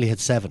 Michael Fennelly had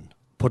 7,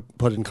 put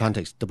in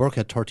context. De Burca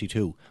had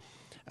 32.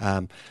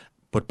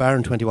 But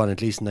Barron 21 and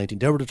Gleeson 19.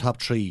 They were the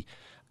top 3,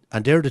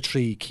 and they're the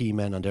 3 key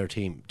men on their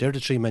team. They're the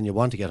 3 men you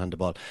want to get on the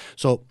ball.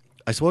 So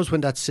I suppose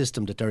when that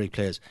system that Derek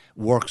plays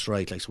works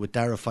right, so with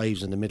Dara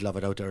Fives in the middle of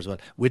it out there as well,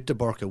 with De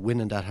Burca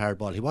winning that hard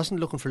ball, he wasn't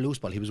looking for loose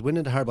ball, he was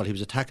winning the hard ball, he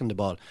was attacking the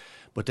ball,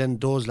 but then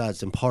those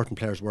lads, important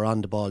players, were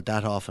on the ball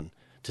that often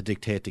to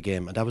dictate the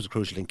game, and that was a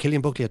crucial thing.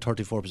 Killian Buckley had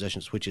 34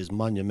 possessions, which is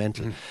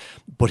monumental,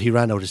 but he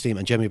ran out of steam,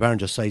 and Jamie Barron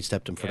just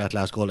sidestepped him for that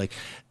last goal.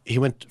 He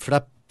went for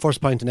that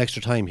first point in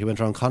extra time, he went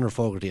around Conor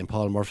Fogarty and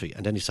Paul Murphy,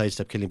 and then he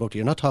sidestepped Killian Buckley.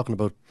 You're not talking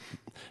about,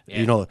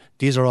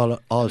 these are all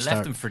stars.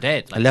 Left him for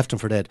dead. I left him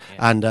for dead.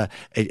 Yeah. And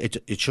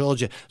it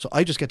shows you. So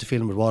I just get the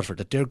feeling with Waterford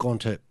that they're going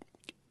to,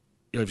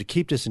 if you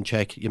keep this in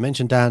check. You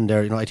mentioned Dan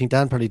there. I think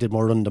Dan probably did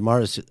more run than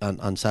Morris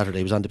on Saturday.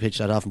 He was on the pitch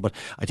that often, but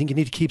I think you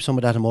need to keep some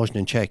of that emotion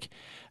in check.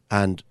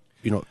 And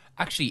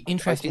actually,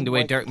 interesting the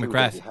way Derek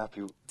McGrath.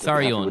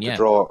 Sorry, Owen. The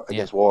draw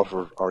against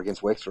Waterford or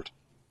against Wexford.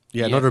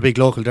 Yeah, another big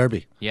local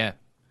derby. Yeah.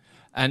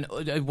 And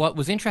what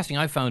was interesting,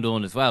 I found,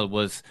 Owen, as well,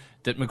 was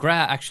that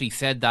McGrath actually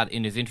said that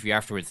in his interview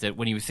afterwards, that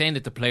when he was saying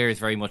that the players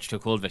very much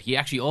took hold of it, he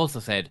actually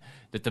also said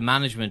that the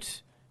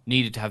management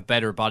needed to have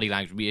better body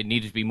language, it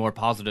needed to be more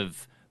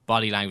positive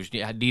body language,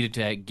 it needed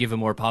to give a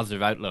more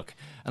positive outlook.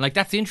 And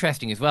that's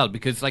interesting as well,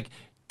 because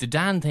the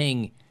Dan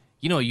thing,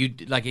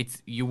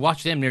 you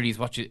watch them nearly as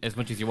much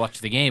as you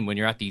watch the game when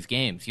you're at these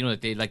games.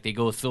 They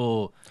go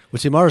so. Well,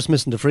 see, Morris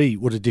missing the free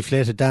would have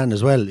deflated Dan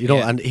as well.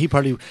 And he'd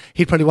probably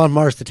want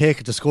Morris to take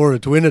it, to score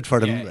it, to win it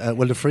for them. Yeah.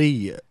 Well, the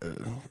free,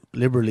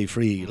 liberally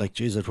free,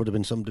 it would have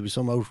been there'd be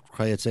some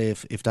outcry, I'd say,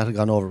 if that had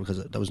gone over,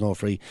 because there was no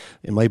free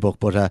in my book.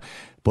 But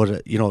they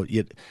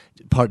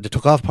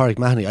took off Pádraig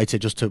Mahoney, I'd say,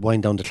 just to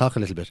wind down the clock a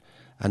little bit.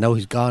 And now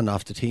he's gone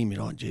off the team.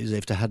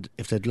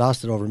 If they'd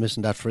lost it over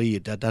missing that free,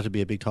 that'd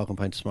be a big talking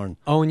point this morning.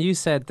 Oh, and you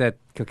said that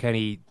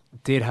Kilkenny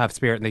did have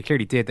spirit, and they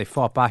clearly did. They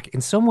fought back. In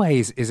some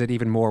ways, is it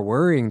even more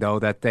worrying though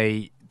that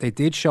they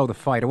did show the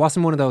fight? It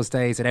wasn't one of those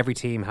days that every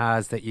team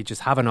has, that you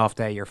just have an off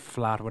day, you're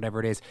flat, whatever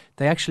it is.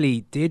 They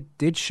actually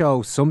did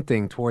show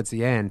something towards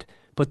the end,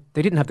 but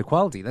they didn't have the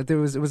quality. It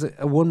was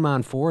a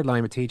one-man forward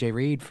line with TJ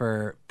Reid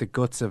for the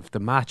guts of the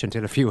match,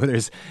 until a few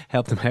others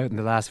helped them out in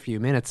the last few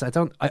minutes.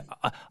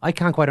 I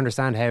can't quite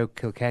understand how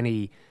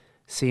Kilkenny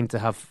seem to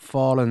have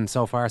fallen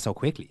so far so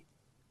quickly.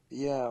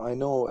 Yeah, I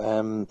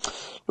know.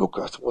 Look,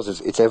 I suppose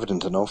it's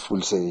evident enough,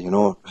 we'll say.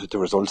 The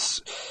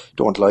results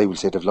don't lie. We'll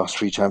say they've lost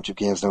 3 championship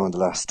games now in the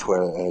last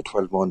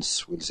 12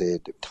 months. We'll say,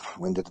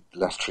 when did the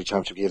last 3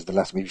 championship games? The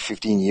last maybe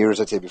 15 years,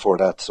 I'd say, before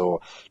that.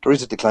 So there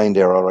is a decline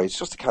there, all right. It's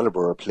just the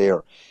calibre of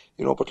player.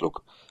 But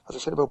look, as I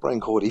said about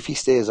Brian Cody, if he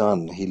stays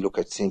on, he'll look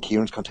at St.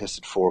 Kieran's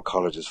contested 4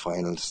 colleges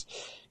finals.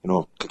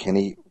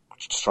 Kilkenny,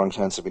 strong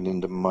chance of being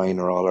in the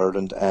minor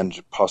All-Ireland and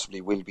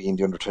possibly will be in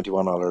the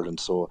under-21 All-Ireland,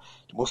 so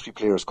there must be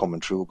players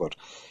coming through. But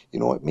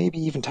maybe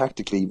even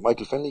tactically,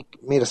 Michael Fennelly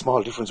made a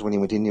small difference when he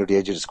went in near the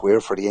edge of the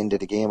square for the end of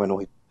the game. I know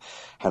he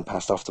had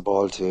passed off the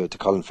ball to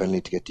Colin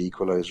Fennelly to get the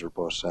equaliser,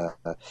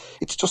 but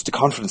it's just the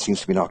confidence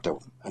seems to be knocked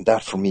out, and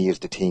that for me is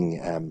the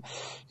thing.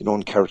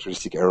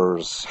 Uncharacteristic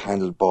errors,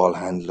 ball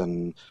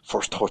handling,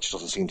 first touch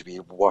doesn't seem to be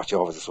what you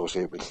always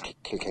associate with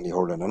Kilkenny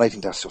hurling, and I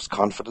think that's just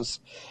confidence.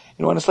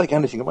 And it's like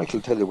anything, Michael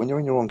will tell you, when you're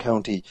in your own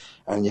county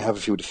and you have a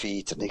few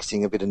defeats, and next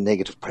thing a bit of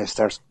negative press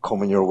starts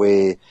coming your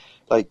way,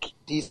 like,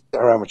 these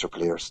are amateur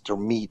players. They're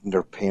meeting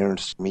their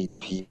parents, meeting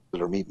people,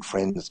 they're meeting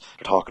friends,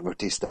 they're talking about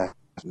this, that,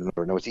 and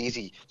another. Now, it's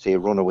easy to say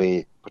run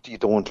away, but you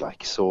don't,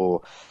 like.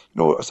 So,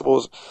 I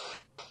suppose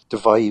the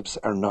vibes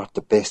are not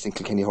the best in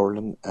Kilkenny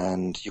hurling,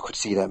 and you could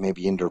see that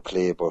maybe in their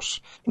play, but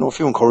a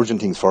few encouraging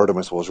things for them.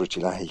 I suppose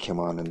Richie Lahey came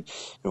on and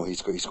he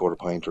scored a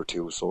point or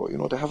two, so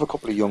they have a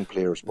couple of young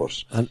players,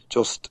 but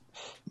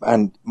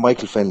and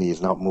Michael Fennelly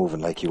is not moving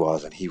like he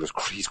was, and he's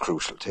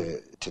crucial to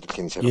the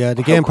Kilkenny setup. Yeah,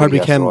 the game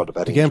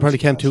probably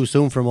came too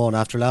soon for Moan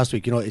after last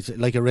week. It's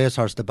like a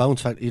racehorse, the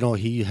bounce factor.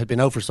 He had been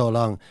out for so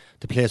long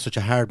to play such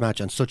a hard match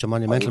and such a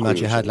monumental match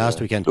he had last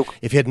weekend. Look,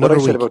 if he had what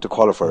another I said week, about the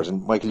qualifiers,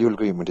 and Michael, you'll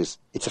agree with this,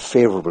 it's a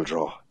favourable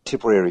draw.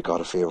 Tipperary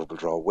got a favourable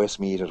draw.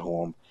 Westmeath at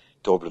home,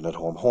 Dublin at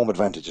home. Home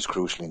advantage is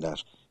crucial in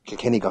that.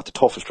 Kilkenny got the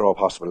toughest draw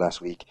possible last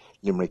week.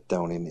 Limerick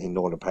down in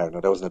Nolan Park. Now,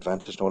 that was an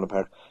advantage, Nolan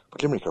Park,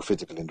 but Limerick are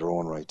physical in their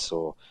own right,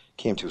 so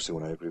came too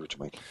soon. I agree with you,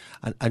 Mike.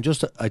 And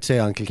just, I'd say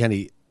on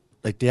Kilkenny,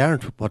 like, they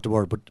aren't what they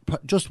were, but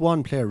just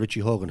one player, Richie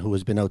Hogan, who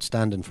has been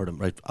outstanding for them,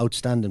 right?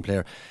 Outstanding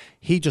player.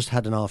 He just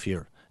had an off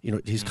year.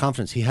 His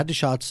confidence. He had the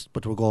shots,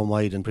 but were going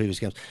wide in previous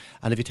games.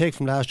 And if you take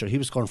from last year, he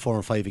was scoring 4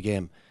 and 5 a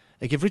game.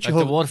 Like, if Richie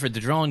Hogan, the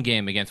drawn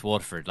game against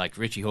Waterford, like,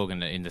 Richie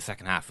Hogan in the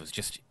second half was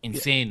just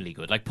insanely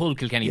good. Like, pulled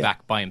Kilkenny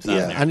back by himself.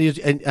 Yeah,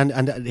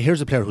 and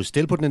here's a player who's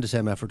still putting in the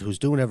same effort, who's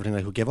doing everything,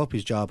 like, who gave up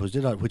his job,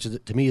 which is,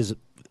 to me is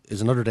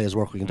another day's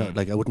work. We can talk,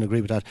 like, I wouldn't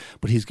agree with that,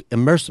 but he's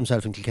immersed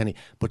himself in Kilkenny.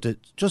 But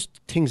just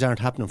things aren't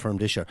happening for him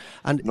this year.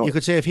 And you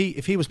could say if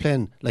he was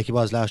playing like he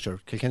was last year,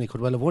 Kilkenny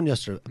could well have won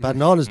yesterday. But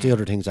and all his the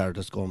other things are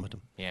that's going with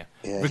him. Yeah,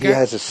 he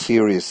has a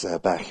serious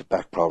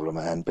back problem,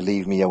 and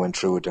believe me, I went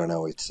through it there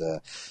now. It's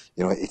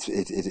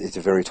it's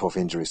a very tough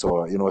injury.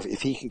 So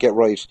if he can get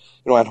right,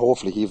 and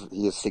hopefully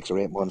he has 6 or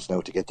 8 months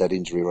now to get that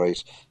injury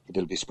right,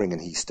 it'll be spring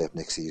and his step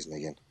next season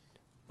again.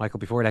 Michael,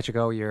 before we let you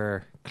go,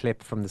 your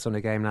clip from the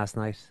Sunday game last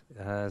night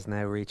has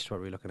now reached, what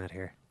are we looking at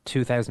here?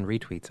 2,000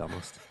 retweets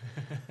almost.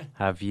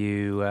 Have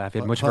you had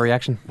much of a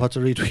reaction? What's a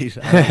retweet?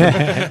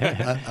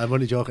 I'm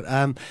only joking.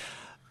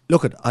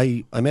 Look,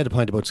 I made a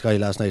point about Sky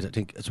last night. I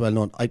think it's well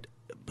known.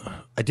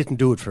 I didn't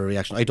do it for a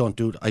reaction. I don't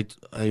do it.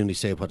 I only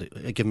say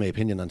I give my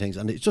opinion on things,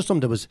 and it's just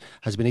something that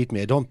has been eating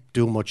me. I don't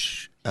do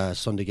much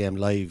Sunday game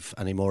live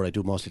anymore. I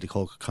do mostly the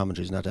Cork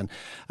commentaries and that,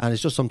 and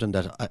it's just something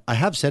that I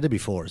have said it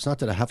before. It's not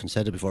that I haven't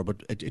said it before,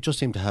 but it just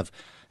seemed to have.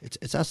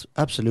 It's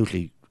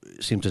absolutely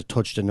seemed to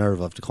touch the nerve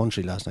of the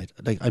country last night.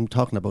 Like, I'm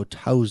talking about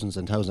thousands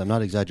and thousands, I'm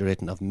not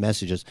exaggerating, of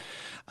messages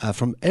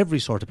from every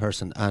sort of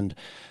person. And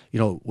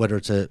whether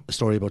it's a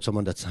story about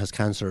someone that has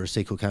cancer or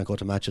sick who can't go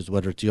to matches,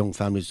 whether it's young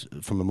families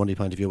from a money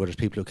point of view, whether it's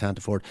people who can't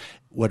afford,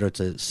 whether it's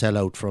a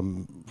sellout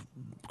from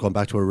going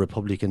back to our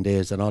Republican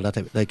days and all that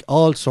type, like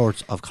all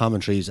sorts of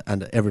commentaries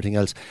and everything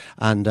else.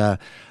 And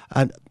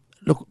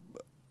look,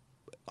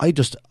 I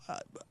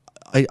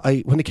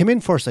when it came in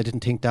first, I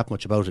didn't think that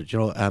much about it.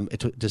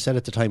 They said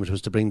at the time it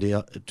was to bring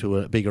to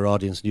a bigger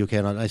audience in the UK,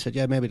 and I said,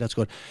 yeah, maybe that's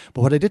good.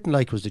 But what I didn't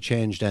like was the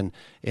change then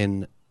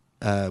in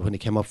when it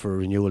came up for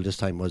renewal this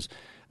time was,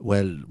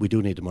 well, we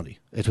do need the money.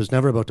 It was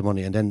never about the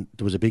money, and then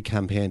there was a big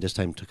campaign this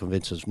time to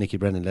convince us. Nicky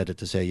Brennan led it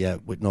to say, yeah,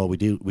 we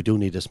do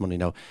need this money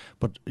now.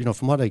 But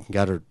from what I can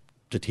gather,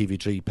 the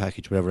TV3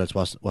 package, whatever else,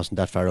 wasn't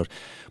that far out.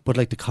 But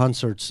like the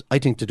concerts, I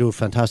think they do a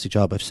fantastic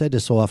job. I've said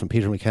this so often,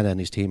 Peter McKenna and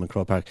his team in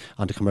Croke Park,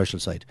 on the commercial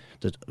side,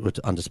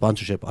 on the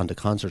sponsorship, on the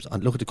concerts,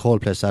 and look at the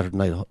Coldplay Saturday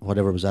night,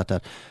 whatever was at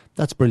that.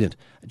 That's brilliant.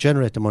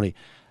 Generate the money,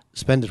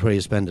 spend it where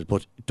you spend it,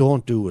 but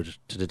don't do it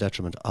to the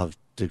detriment of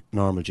the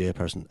normal GA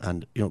person.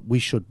 And we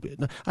should be,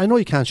 I know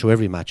you can't show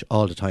every match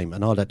all the time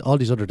and all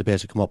these other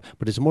debates that come up,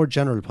 but it's a more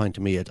general point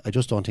to me. I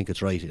just don't think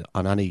it's right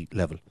on any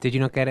level. Did you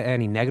not get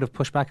any negative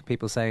pushback?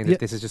 People saying that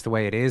this is just the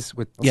way it is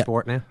with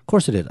sport now? Of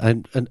course it did,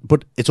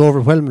 but it's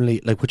overwhelmingly,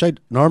 like, which I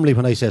normally,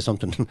 when I say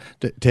something,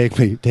 take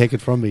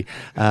it from me,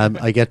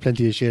 I get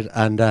plenty of shit,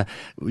 and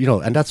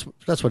and that's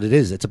what it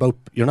is. It's about,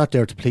 you're not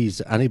there to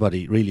please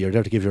anybody really, you're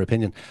there to give your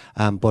opinion.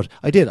 But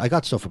I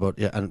got stuff about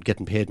and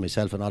getting paid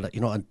myself and all that,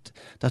 and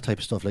that type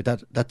of stuff. stuff like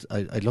that.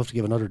 I'd love to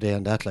give another day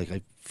on that. Like,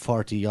 I've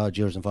 40 odd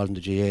years involved in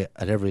the GA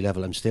at every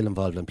level. I'm still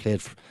involved and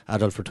played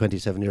adult for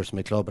 27 years for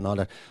my club and all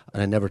that,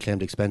 and I never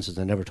claimed expenses.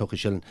 I never took a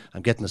shilling.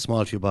 I'm getting a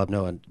small few bob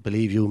now, and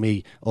believe you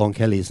me, Owen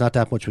Kelly, it's not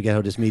that much we get out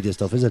of this media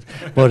stuff, is it?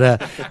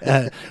 But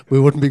we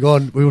wouldn't be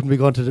going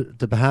to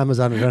the Bahamas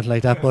on it or anything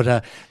like that.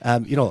 But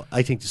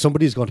I think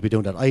somebody's going to be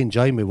doing that. I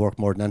enjoy my work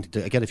more than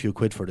anything. I get a few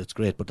quid for it, it's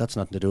great, but that's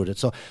nothing to do with it.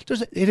 So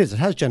it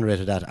has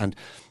generated that, and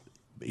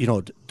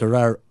there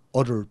are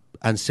other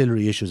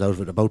ancillary issues out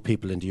of it about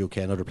people in the UK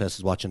and other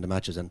places watching the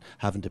matches and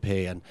having to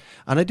pay. And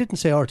I didn't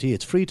say RTE,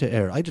 it's free to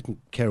air. I didn't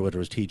care whether it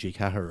was TG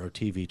Cahir or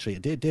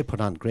TV3. They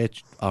put on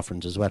great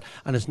offerings as well.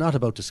 And it's not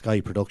about the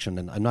Sky production,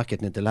 and I'm not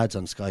getting into the lads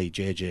on Sky,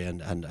 JJ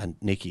and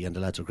Nicky, and the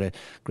lads are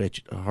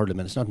great hurling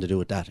men. It's nothing to do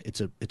with that.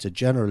 It's a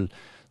general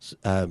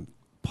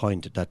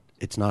point that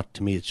it's not,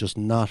 to me, it's just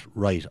not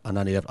right on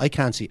any level. I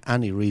can't see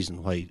any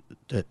reason why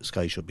the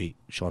Sky should be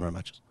showing our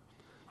matches.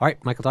 All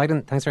right, Michael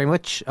Dyden, thanks very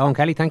much. Owen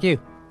Kelly, thank you.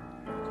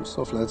 Good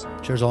stuff, lads.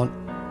 Cheers, on.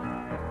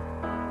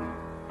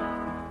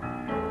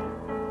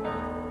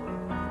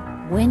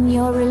 When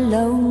you're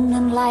alone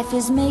and life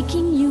is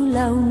making you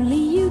lonely,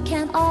 you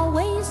can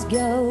always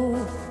go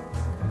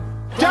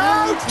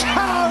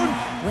downtown.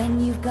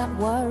 When you've got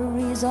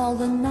worries, all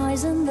the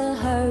noise and the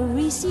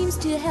hurry seems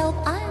to help,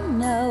 I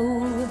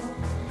know.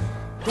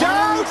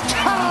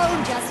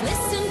 Downtown. Just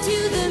listen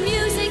to the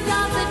music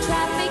of the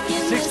traffic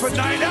in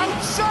 6'9"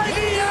 outside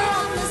here.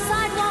 On the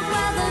sidewalk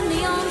where the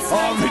neon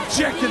signs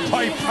rejected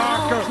by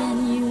Parker.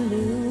 Can you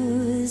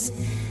lose?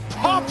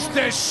 Pops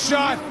the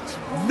shot.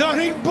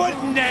 Nothing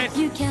but net.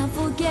 You can't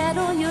forget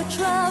all your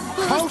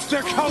troubles. Coast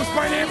to coast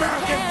by the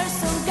Americans.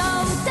 So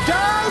go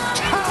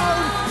downtown.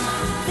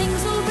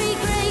 Things will be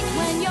great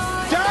when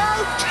you're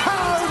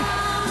downtown.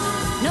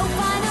 No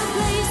finer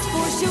place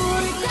for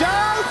sure.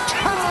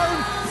 Downtown.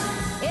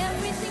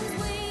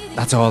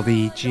 That's all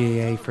the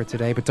GAA for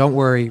today, but don't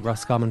worry,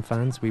 Roscommon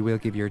fans, we will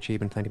give your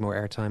achievement plenty more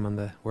airtime on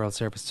the World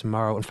Service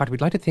tomorrow. In fact, we'd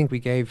like to think we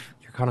gave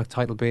your Connacht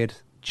title bid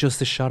just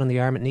the shot in the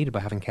arm it needed by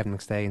having Kevin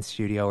McStay in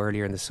studio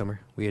earlier in the summer.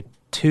 We had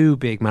 2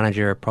 big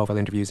manager profile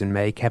interviews in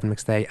May, Kevin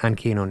McStay and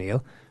Cian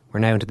O'Neill.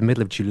 We're now into the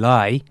middle of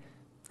July,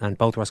 and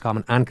both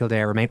Roscommon and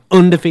Kildare remain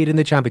undefeated in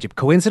the championship.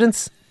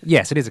 Coincidence?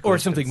 Yes, it is a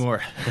coincidence.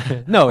 Or something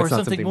more. No, or it's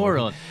not something more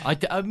on.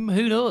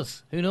 Who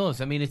knows? Who knows?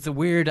 I mean, it's a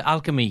weird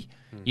alchemy,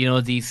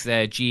 these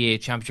GA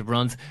championship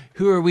runs.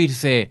 Who are we to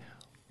say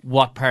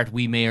what part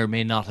we may or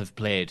may not have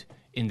played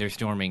in their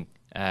storming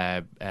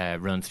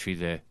runs through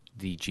the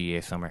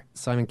GA summer?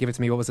 Simon, give it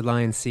to me. What was the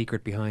Lions'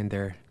 secret behind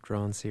their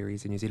drawn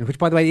series in New Zealand? Which,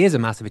 by the way, is a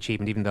massive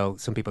achievement, even though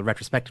some people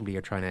retrospectively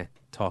are trying to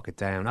talk it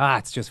down.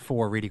 It's just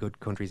 4 really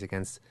good countries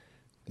against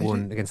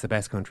the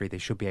best country. They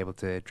should be able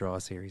to draw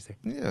a series there.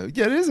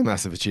 Yeah, it is a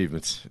massive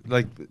achievement.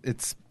 Like,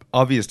 it's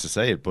obvious to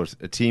say it, but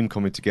a team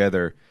coming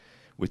together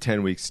with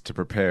 10 weeks to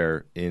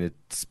prepare in a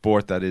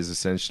sport that is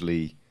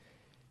essentially,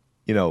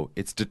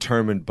 it's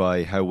determined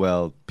by how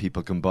well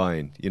people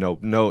combine.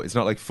 No, it's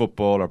not like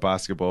football or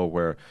basketball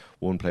where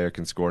one player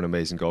can score an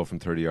amazing goal from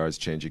 30 yards,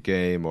 change a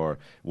game, or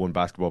one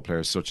basketball player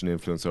has such an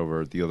influence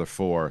over the other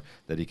 4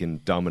 that he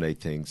can dominate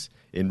things.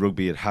 In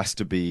rugby, it has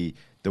to be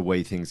the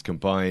way things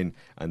combine,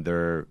 and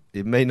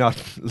it may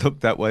not look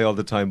that way all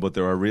the time, but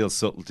there are real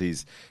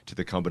subtleties to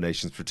the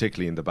combinations,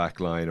 particularly in the back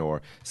line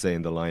or, say,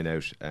 in the line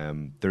out.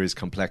 There is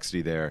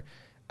complexity there,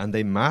 and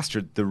they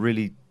mastered the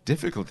really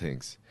difficult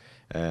things.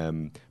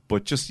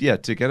 But just,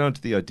 to get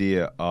onto the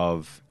idea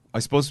of, I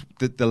suppose,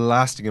 the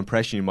lasting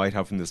impression you might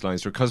have from this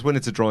Lions tour, because when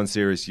it's a drawn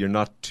series, you're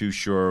not too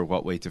sure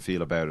what way to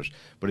feel about it.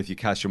 But if you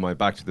cast your mind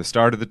back to the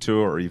start of the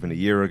tour, or even a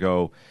year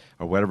ago,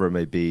 or whatever it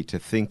may be, to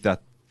think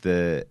that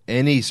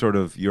any sort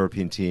of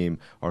European team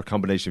or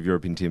combination of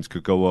European teams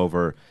could go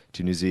over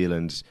to New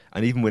Zealand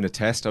and even win a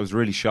test. I was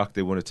really shocked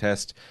they won a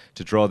test.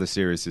 To draw the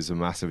series is a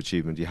massive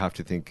achievement. You have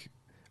to think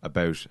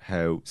about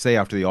how, say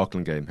after the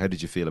Auckland game, how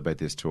did you feel about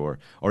this tour?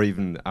 Or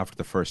even after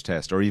the first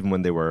test, or even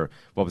when they were,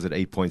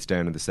 8 points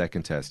down in the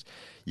second test.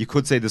 You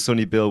could say the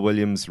Sonny Bill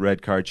Williams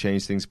red card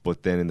changed things,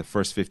 but then in the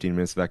first 15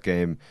 minutes of that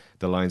game,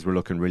 the Lions were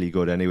looking really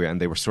good anyway,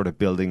 and they were sort of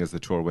building as the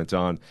tour went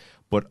on.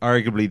 But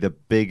arguably the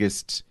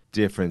biggest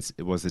difference,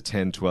 it was a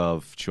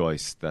 10-12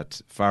 choice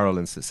that Farrell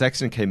and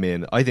Sexton came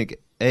in. I think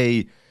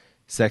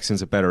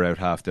Sexton's a better out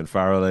half than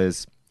Farrell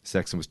is.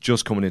 Sexton was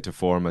just coming into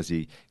form as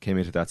he came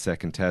into that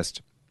second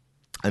test,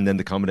 and then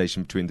the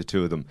combination between the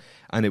two of them,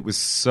 and it was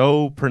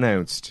so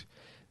pronounced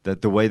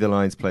that the way the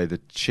Lions play, the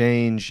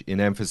change in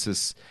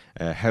emphasis,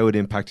 how it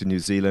impacted New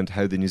Zealand,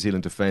 how the New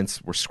Zealand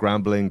defence were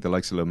scrambling, the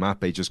likes of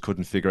Lumape just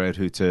couldn't figure out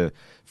who to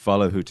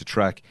follow, who to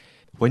track.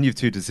 When you have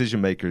 2 decision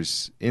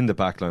makers in the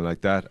backline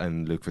like that,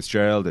 and Luke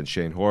Fitzgerald and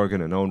Shane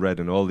Horgan and Owen Red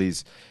and all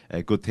these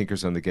good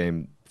thinkers on the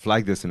game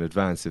flagged this in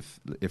advance, if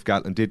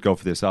Gatland did go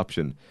for this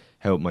option,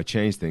 how it might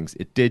change things.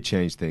 It did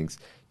change things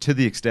to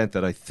the extent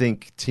that I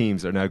think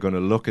teams are now going to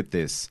look at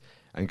this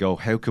and go,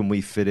 how can we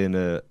fit in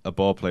a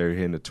ball player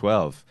here in at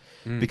 12?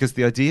 Because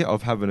the idea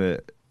of having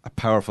a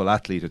powerful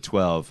athlete at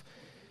 12,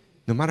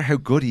 no matter how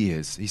good he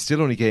is, he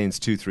still only gains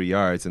 2-3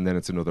 yards and then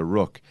it's another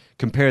ruck.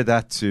 Compare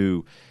that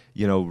to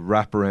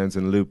wraparounds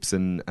and loops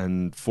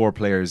and 4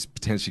 players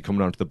potentially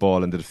coming onto the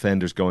ball and the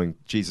defenders going,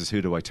 Jesus,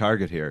 who do I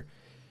target here?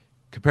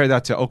 Compare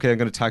that to, okay, I'm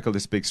going to tackle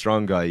this big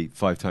strong guy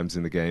 5 times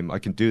in the game. I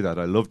can do that.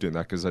 I love doing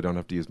that because I don't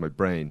have to use my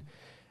brain.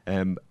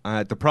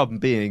 The problem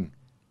being,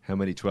 how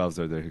many 12s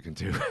are there who can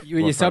do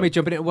You saw me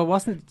jumping in. Well, it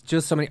wasn't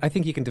just so many. I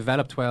think you can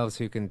develop 12s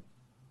who can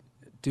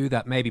do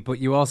that maybe, but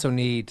you also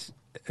need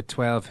a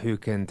 12 who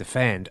can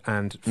defend,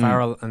 and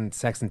Farrell and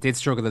Sexton did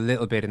struggle a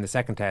little bit in the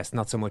second test,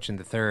 not so much in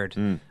the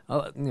third,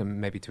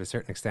 maybe to a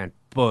certain extent,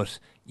 but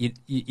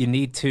you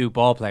need 2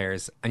 ball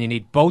players, and you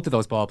need both of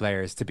those ball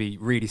players to be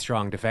really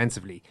strong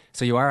defensively,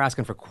 so you are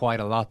asking for quite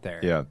a lot there.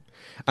 Yeah,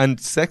 and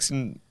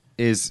Sexton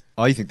is,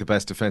 I think, the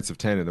best defensive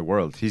 10 in the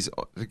world.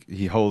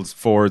 He holds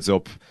forwards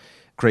up,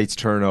 creates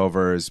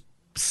turnovers.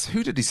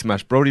 Who did he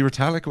smash? Brodie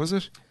Retallick, was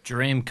it?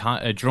 Jerome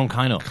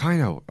Kino.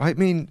 Kino. I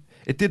mean,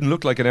 it didn't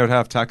look like an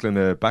out-half tackling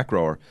a back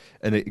rower,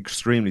 an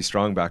extremely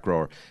strong back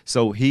rower.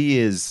 So he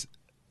is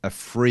a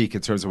freak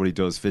in terms of what he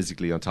does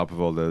physically on top of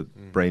all the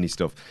brainy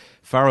stuff.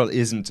 Farrell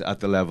isn't at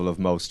the level of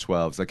most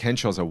 12s. Like,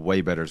 Henshaw's a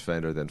way better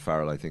defender than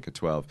Farrell, I think, at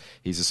 12.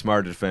 He's a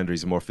smarter defender,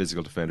 he's a more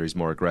physical defender, he's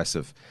more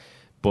aggressive.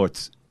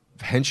 But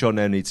Henshaw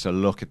now needs to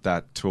look at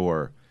that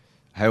tour,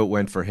 how it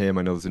went for him.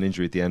 I know there's an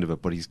injury at the end of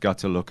it, but he's got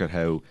to look at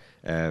how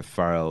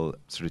Farrell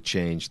sort of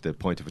changed the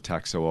point of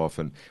attack so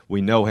often.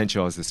 We know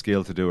Henshaw has the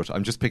skill to do it.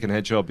 I'm just picking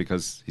Henshaw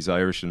because he's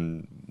Irish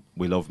and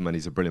we love him and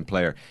he's a brilliant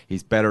player.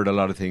 He's better at a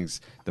lot of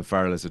things than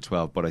Farrell is at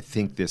 12, but I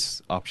think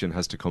this option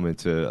has to come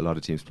into a lot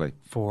of teams' play.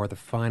 For the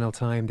final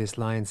time this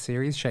Lions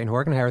series, Shane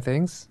Horgan, how are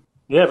things?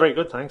 Yeah, very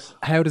good, thanks.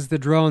 How does the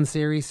drawn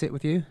series sit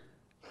with you?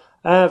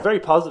 Very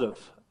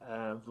positive.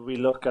 We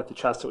look at the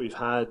chats that we've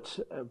had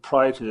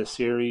prior to the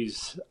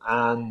series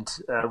and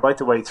right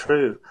the way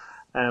through.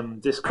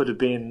 This could have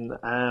been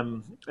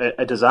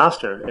a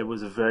disaster. It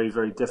was a very,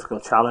 very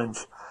difficult challenge,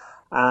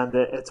 and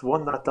it's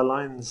one that the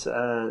Lions,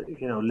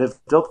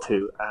 lived up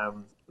to.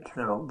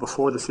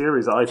 Before the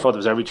series, I thought there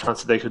was every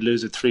chance that they could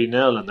lose it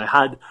 3-0, and they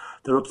had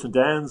their ups and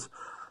downs.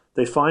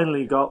 They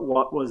finally got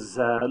what was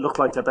looked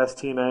like their best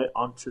team out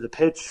onto the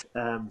pitch.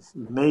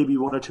 Maybe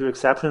 1 or 2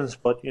 exceptions,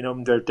 but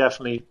they're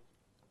definitely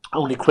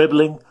only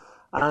quibbling,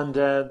 and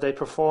they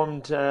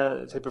performed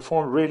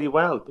really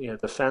well. The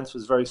defence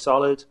was very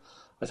solid.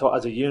 I thought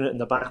as a unit in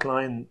the back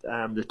line,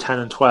 the 10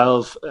 and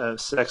 12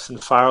 Sexton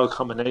Farrell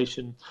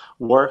combination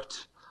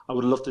worked. I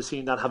would have loved to have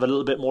seen that have a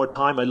little bit more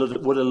time. I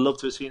would have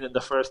loved to have seen it in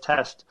the first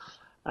test,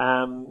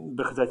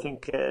 because I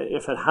think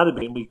if it had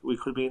been,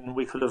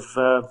 we could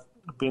have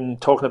been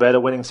talking about a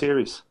winning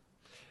series.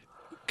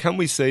 Can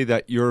we say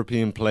that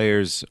European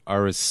players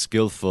are as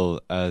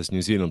skillful as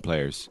New Zealand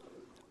players?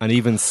 And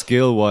even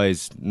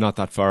skill-wise, not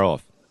that far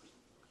off.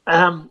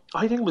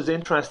 I think it was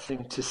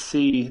interesting to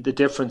see the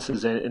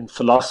differences in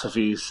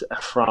philosophies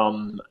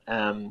from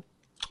the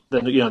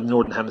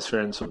Northern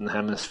Hemisphere and Southern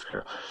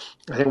Hemisphere.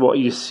 I think what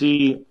you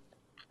see,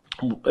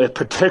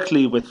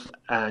 particularly with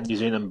New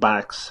Zealand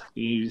backs,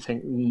 you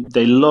think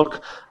they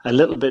look a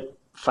little bit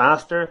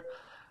faster,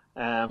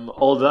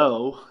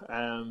 although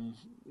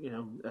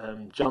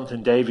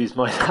Jonathan Davies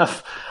might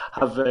have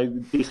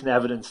decent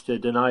evidence to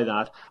deny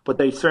that, but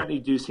they certainly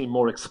do seem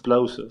more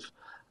explosive.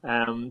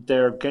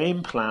 Their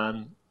game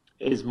plan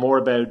is more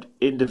about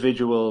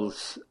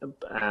individuals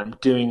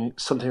doing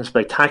something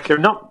spectacular,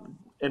 not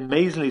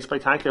amazingly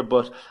spectacular,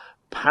 but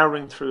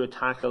powering through a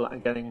tackle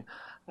and getting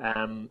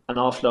an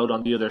offload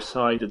on the other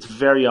side. It's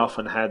very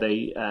often how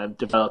they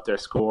develop their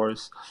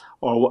scores,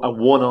 or a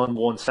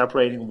one-on-one,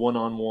 separating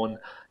one-on-one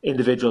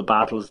individual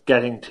battles,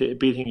 getting to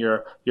beating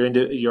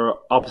your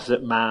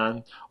opposite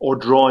man or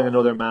drawing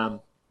another man,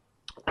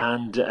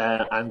 and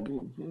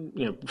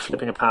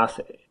flipping a pass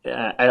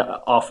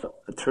off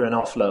through an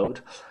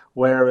offload.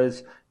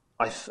 Whereas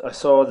I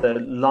saw the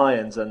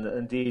Lions, and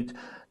indeed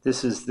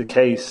this is the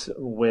case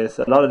with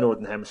a lot of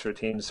Northern Hemisphere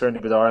teams,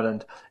 certainly with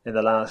Ireland in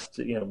the last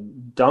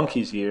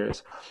donkey's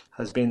years,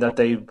 has been that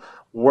they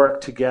work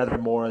together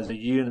more as a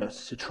unit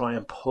to try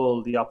and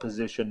pull the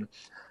opposition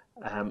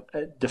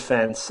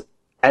defence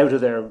out of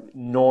their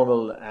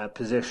normal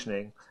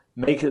positioning,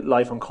 make it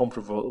life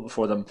uncomfortable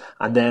for them,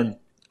 and then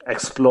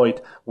exploit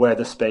where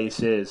the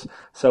space is.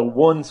 So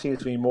one seems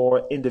to be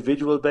more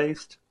individual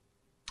based,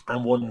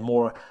 and one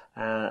more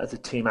as a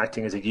team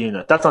acting as a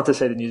unit. That's not to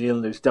say the New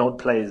Zealanders don't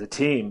play as a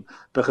team,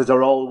 because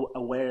they're all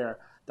aware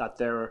that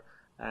they're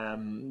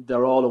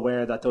all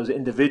aware that those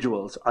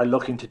individuals are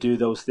looking to do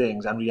those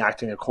things and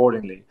reacting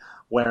accordingly.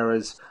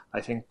 Whereas I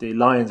think the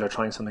Lions are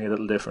trying something a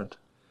little different.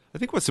 I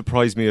think what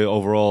surprised me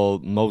overall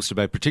most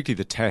about particularly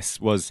the tests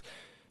was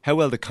how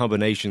well the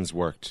combinations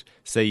worked.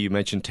 Say you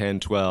mentioned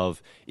 10,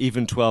 12,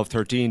 even 12,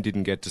 13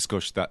 didn't get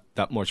discussed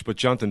that much, but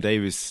Jonathan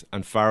Davies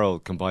and Farrell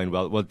combined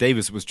well. Well,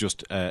 Davies was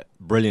just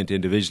brilliant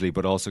individually,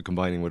 but also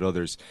combining with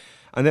others.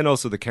 And then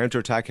also the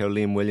counter-attack, how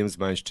Liam Williams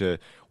managed to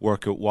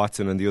work at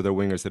Watson and the other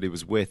wingers that he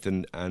was with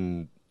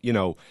and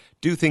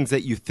do things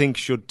that you think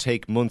should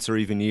take months or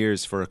even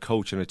years for a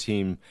coach and a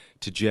team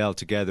to gel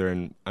together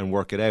and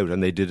work it out.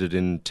 And they did it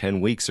in 10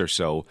 weeks or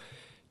so.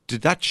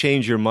 Did that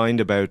change your mind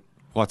about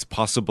what's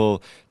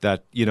possible,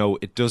 that, you know,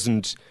 it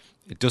doesn't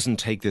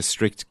take this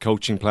strict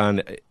coaching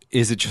plan?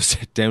 Is it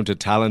just down to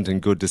talent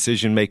and good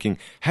decision making?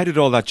 How did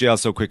all that gel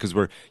so quick, as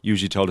we're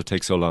usually told it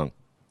takes so long?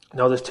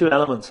 No, there's two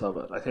elements of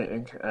it, I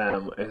think.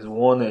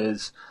 One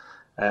is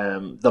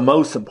the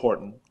most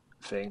important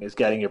thing is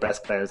getting your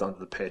best players onto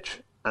the pitch,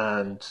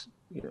 and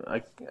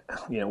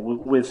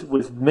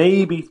with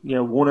maybe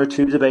one or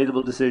two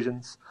debatable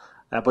decisions,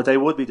 but they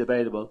would be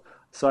debatable.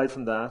 Aside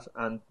from that,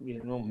 and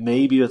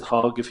maybe with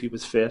Hogg if he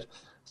was fit.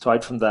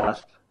 Aside from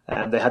that,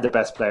 they had their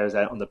best players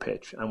out on the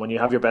pitch, and when you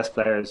have your best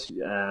players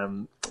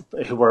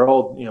who were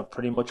all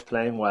pretty much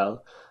playing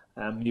well,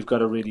 you've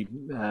got a really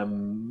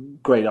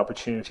great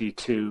opportunity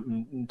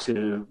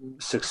to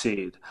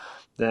succeed.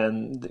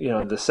 Then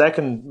the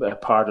second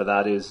part of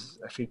that is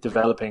actually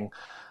developing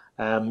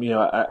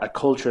a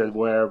culture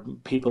where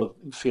people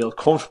feel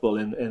comfortable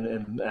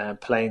in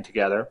playing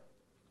together,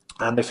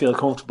 and they feel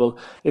comfortable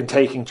in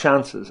taking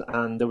chances.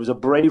 And there was a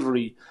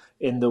bravery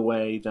in the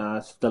way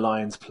that the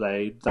Lions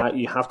played that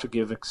you have to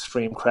give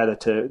extreme credit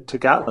to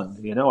Gatland.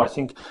 I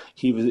think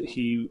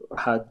he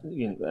had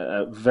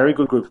a very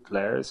good group of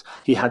players.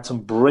 He had some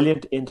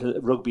brilliant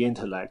rugby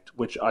intellect,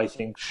 which I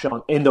think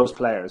shone in those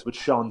players, which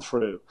shone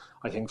through.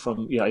 I think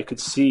from you could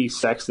see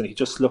Sexton. He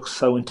just looks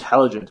so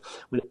intelligent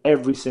with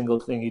every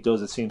single thing he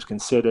does. It seems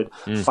considered.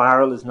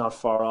 Farrell is not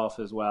far off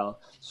as well.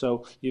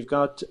 So you've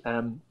got.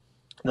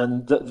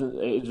 And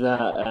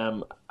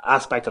the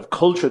aspect of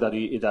culture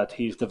that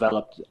he's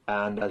developed,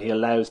 and that he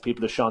allows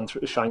people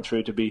to shine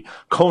through, to be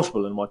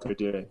comfortable in what they're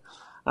doing,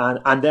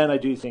 and then I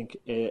do think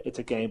it's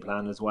a game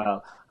plan as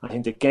well. I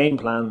think the game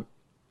plan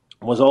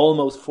was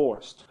almost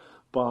forced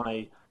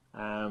by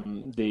the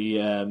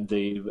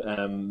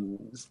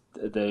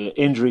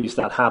injuries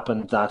that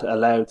happened that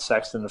allowed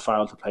Sexton and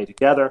Farrell to play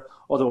together.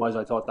 Otherwise,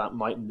 I thought that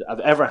mightn't have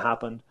ever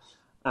happened.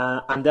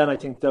 And then I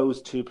think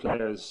those two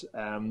players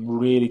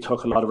really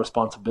took a lot of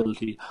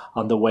responsibility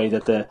on the way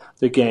that the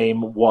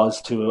game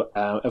was to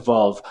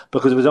evolve,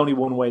 because there was only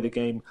one way the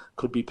game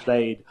could be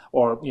played,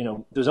 or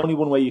there's only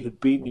one way you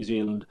could beat New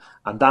Zealand,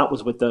 and that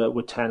was with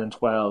 10 and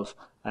 12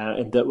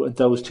 in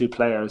those two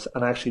players.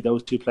 And actually,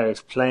 those two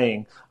players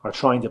playing or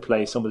trying to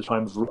play some of the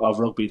time of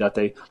rugby that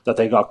they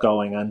got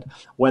going. And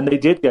when they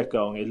did get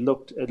going, it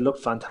looked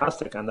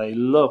fantastic, and they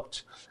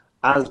looked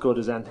as good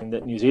as anything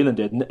that New Zealand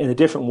did in a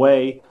different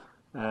way.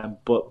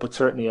 But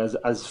certainly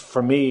as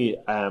for me,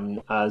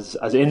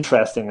 as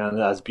interesting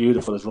and as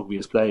beautiful as rugby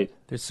is played.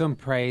 There's some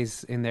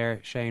praise in there,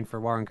 Shane,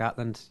 for Warren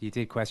Gatland. You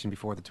did question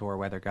before the tour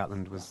whether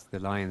Gatland was the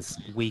Lions'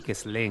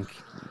 weakest link.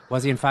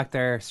 Was he in fact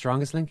their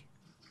strongest link?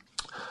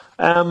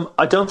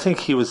 I don't think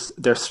he was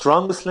their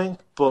strongest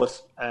link,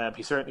 but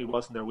he certainly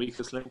wasn't their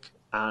weakest link.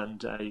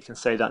 And you can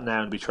say that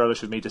now and be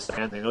churlish of me to say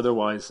anything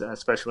otherwise,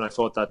 especially when I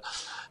thought that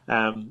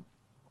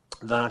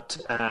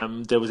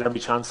there was every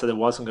chance that it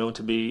wasn't going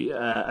to be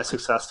a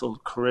successful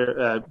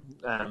career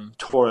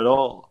tour at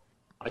all.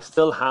 I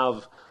still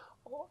have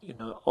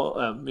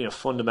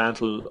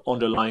fundamental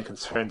underlying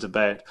concerns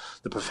about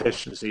the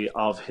proficiency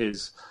of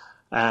his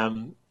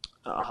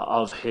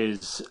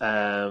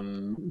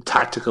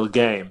tactical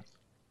game.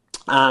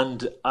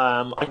 And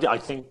I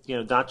think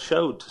that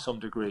showed to some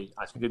degree.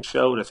 I think it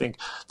showed. I think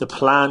the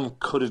plan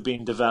could have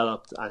been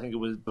developed. I think it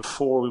was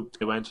before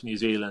they went to New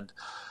Zealand,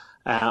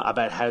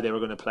 about how they were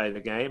going to play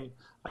the game.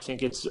 I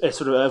think it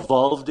sort of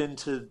evolved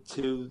into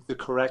the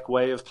correct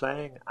way of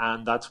playing,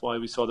 and that's why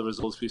we saw the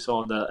results we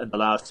saw in the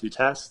last two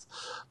tests.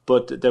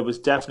 But there was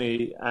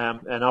definitely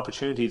an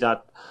opportunity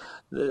that,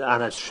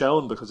 and it's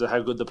shown because of how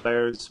good the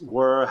players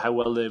were, how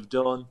well they've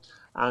done,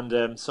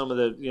 and some of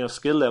the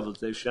skill levels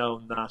they've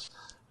shown, that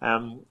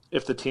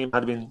if the team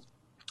had been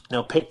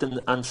picked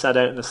and set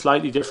out in a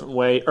slightly different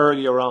way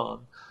earlier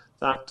on,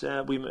 that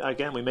we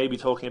may be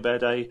talking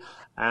about a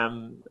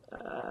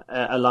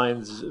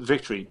Lions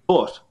victory.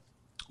 But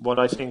what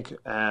I think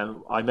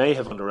I may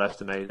have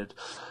underestimated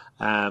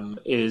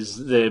is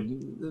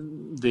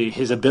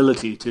his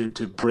ability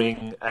to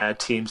bring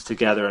teams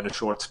together in a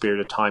short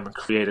period of time and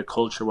create a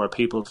culture where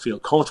people feel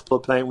comfortable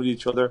playing with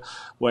each other,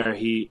 where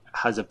he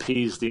has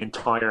appeased the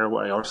entire,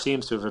 or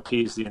seems to have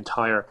appeased the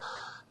entire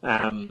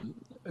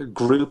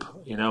group,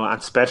 and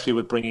especially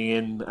with bringing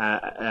in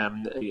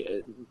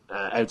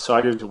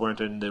outsiders who weren't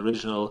in the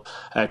original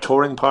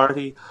touring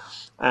party,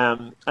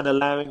 and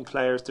allowing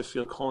players to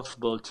feel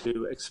comfortable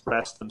to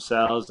express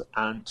themselves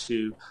and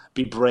to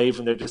be brave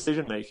in their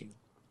decision making.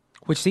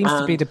 Which seems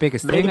to be the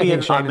biggest thing, I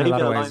think, Shane, in a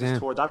lot of ways. Yeah.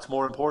 Tour, that's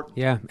more important.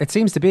 Yeah, it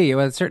seems to be.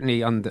 Well,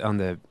 certainly on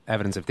the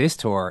evidence of this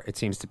tour, it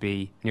seems to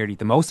be nearly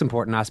the most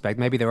important aspect.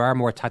 Maybe there are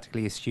more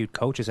tactically astute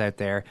coaches out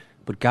there,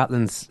 but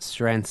Gatland's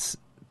strengths,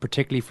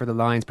 particularly for the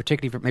Lions,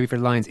 maybe for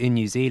the Lions in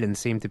New Zealand,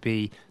 seem to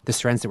be the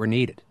strengths that were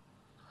needed.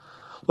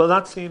 Well,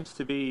 that seems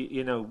to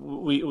be,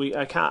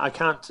 I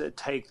can't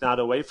take that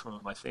away from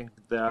him. I think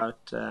that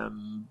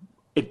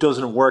it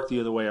doesn't work the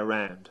other way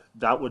around.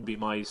 That would be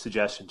my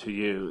suggestion to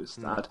you, is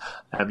that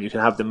you can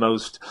have the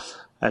most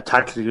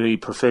tactically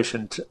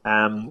proficient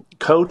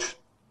coach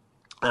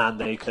and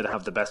they could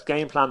have the best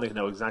game plan. They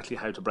know exactly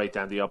how to break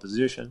down the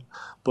opposition.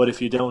 But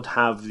if you don't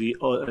have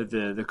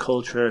the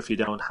culture, if you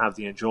don't have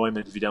the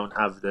enjoyment, if you don't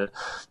have the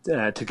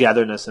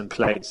togetherness in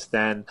place,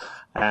 then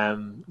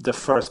the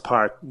first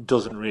part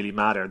doesn't really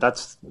matter.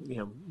 That's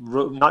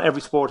not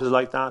every sport is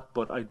like that,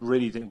 but I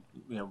really think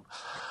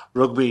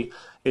rugby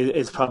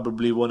is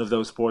probably one of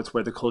those sports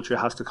where the culture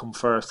has to come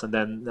first, and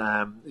then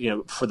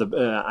for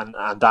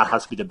and that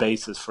has to be the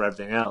basis for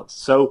everything else.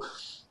 So,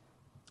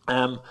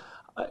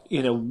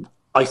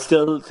 I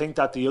still think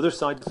that the other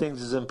side of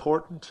things is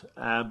important,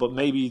 but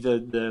maybe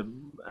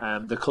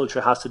the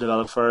culture has to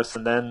develop first,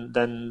 and then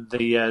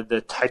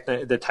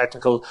the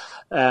technical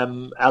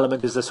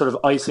element is the sort of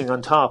icing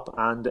on top.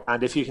 And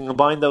if you can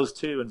combine those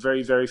two, and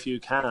very, very few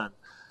can,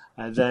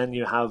 then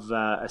you have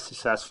a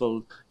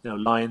successful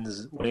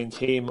Lions winning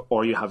team,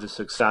 or you have a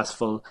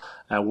successful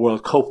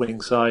World Cup winning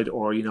side,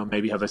 or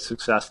maybe have a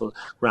successful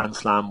Grand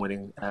Slam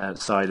winning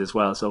side as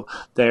well. So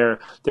they're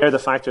the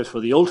factors for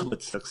the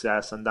ultimate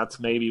success, and that's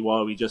maybe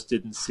why we just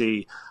didn't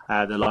see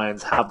the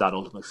Lions have that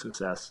ultimate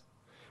success.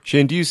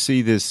 Shane, do you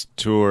see this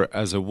tour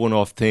as a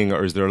one-off thing,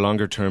 or is there a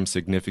longer-term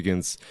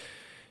significance,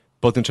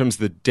 both in terms of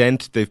the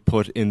dent they've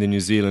put in the New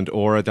Zealand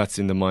aura that's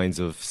in the minds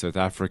of South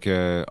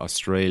Africa,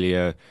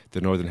 Australia,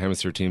 the Northern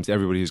Hemisphere teams,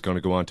 everybody who's going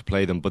to go on to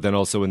play them, but then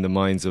also in the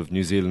minds of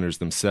New Zealanders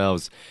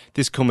themselves?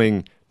 This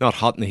coming not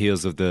hot in the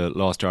heels of the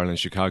lost Ireland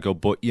Chicago,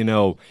 but you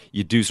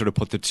do sort of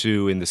put the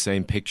two in the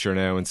same picture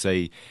now and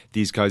say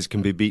these guys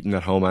can be beaten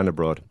at home and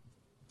abroad.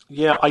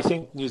 Yeah, I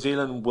think New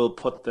Zealand will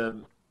put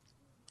the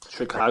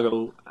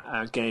Chicago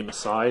game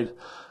aside,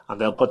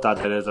 and they'll put that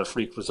as a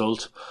freak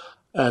result.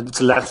 And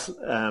it's less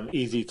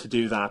easy to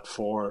do that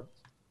for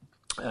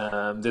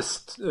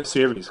this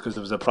series, because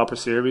it was a proper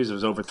series. It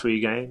was over 3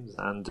 games,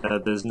 and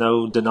there's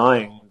no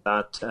denying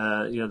that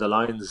the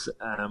Lions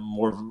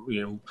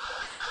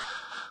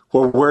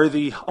were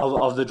worthy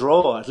of the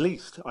draw, at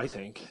least, I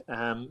think.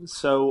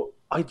 So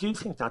I do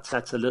think that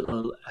sets a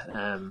little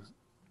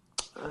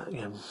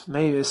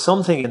maybe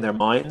something in their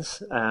minds.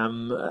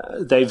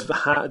 They've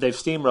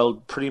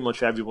steamrolled pretty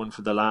much everyone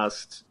for the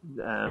last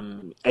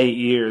 8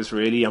 years,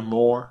 really, and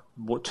more.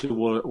 2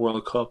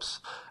 World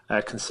Cups,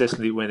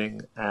 consistently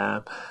winning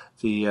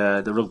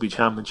the Rugby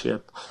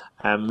Championship.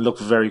 Looked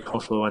very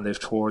comfortable when they've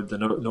toured the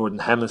Northern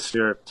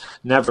Hemisphere.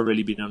 Never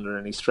really been under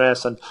any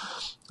stress, and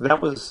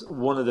that was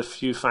one of the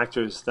few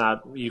factors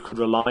that you could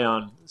rely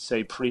on,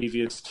 say,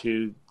 previous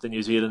to the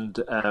New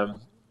Zealand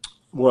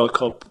World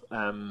Cup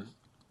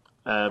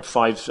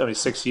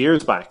 6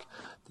 years back.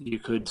 You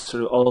could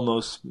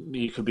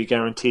be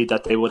guaranteed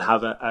that they would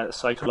have a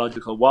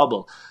psychological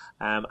wobble.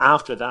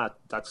 After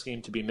that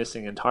seemed to be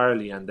missing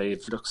entirely, and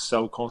they've looked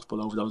so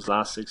comfortable over those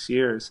last 6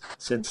 years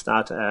since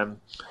that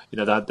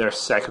that their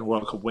second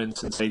World Cup win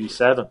since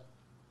 '87.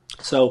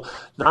 So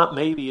that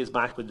maybe is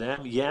back with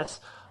them. Yes,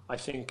 I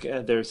think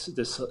there's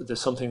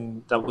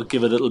something that would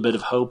give a little bit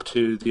of hope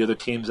to the other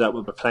teams that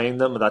will be playing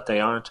them, that they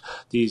aren't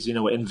these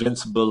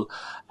invincible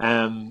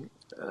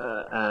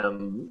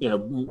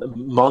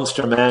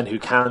monster men who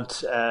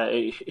can't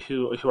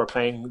who are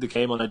playing the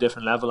game on a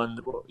different level,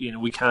 and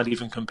we can't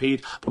even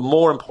compete. But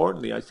more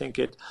importantly, I think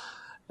it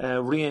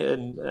endorses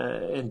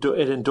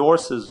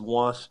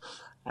what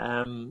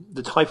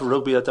the type of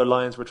rugby that their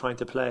Lions were trying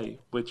to play,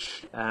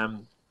 which I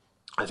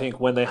think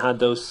when they had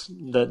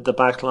the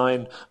back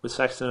line with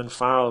Sexton and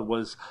Farrell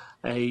was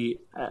a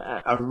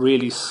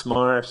really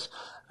smart,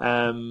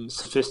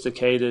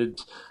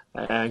 sophisticated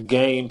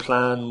game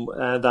plan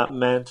that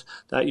meant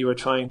that you were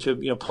trying to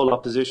pull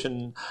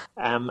opposition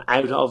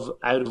out of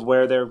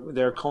where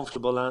they're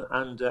comfortable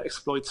and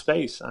exploit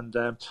space. And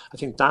I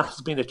think that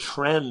has been a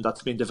trend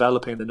that's been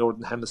developing in the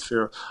Northern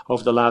Hemisphere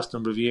over the last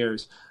number of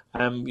years.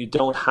 You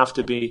don't have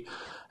to be,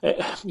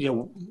 if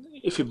you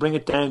bring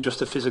it down just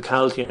to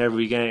physicality in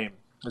every game,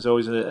 there's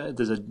always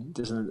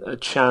a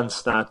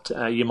chance that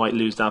you might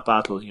lose that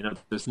battle.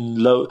 There's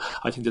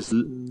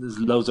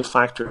loads of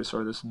factors,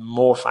 or there's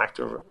more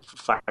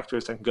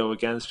factors that can go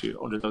against you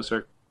under those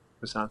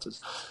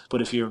circumstances.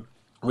 But if you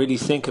really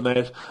think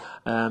about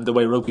the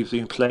way rugby is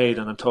being played,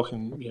 and I'm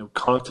talking,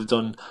 Connacht have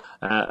done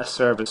a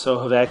service, so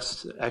have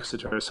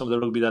Exeter, some of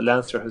the rugby that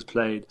Leinster has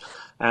played.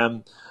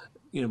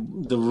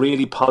 The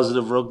really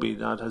positive rugby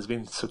that has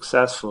been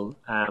successful,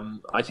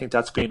 I think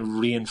that's been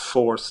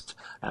reinforced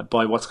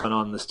by what's gone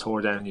on in this tour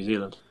down in New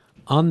Zealand.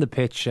 On the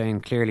pitch, Shane,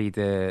 clearly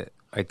the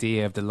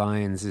idea of the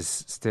Lions is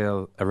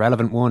still a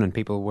relevant one, and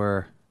people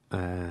were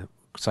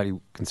slightly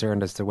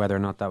concerned as to whether or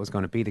not that was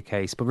going to be the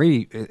case. But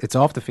really, it's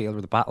off the field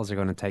where the battles are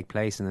going to take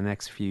place in the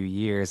next few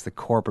years. The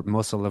corporate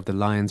muscle of the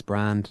Lions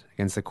brand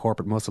against the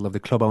corporate muscle of the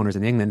club owners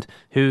in England.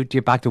 Who do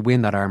you back to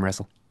win that arm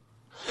wrestle?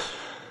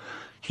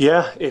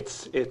 Yeah,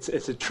 it's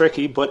a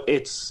tricky, but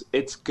it's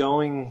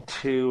going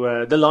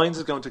to the Lions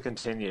is going to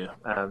continue.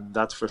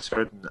 That's for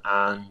certain,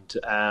 and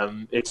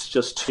it's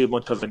just too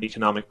much of an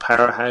economic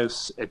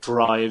powerhouse. It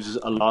drives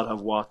a lot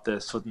of what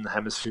the Southern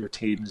Hemisphere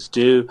teams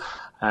do.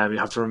 You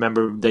have to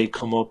remember they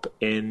come up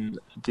in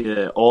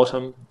the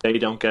autumn. They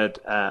don't get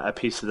a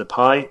piece of the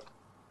pie.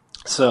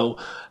 So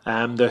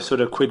their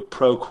sort of quid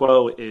pro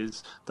quo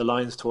is the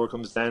Lions tour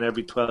comes down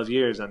every 12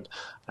 years, and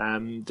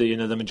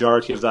the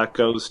majority of that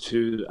goes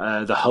to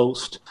the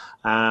host,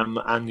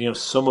 and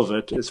some of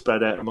it is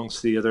spread out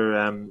amongst the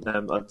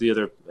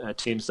other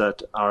teams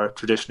that are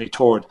traditionally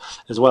toured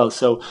as well.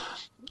 So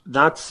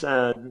that's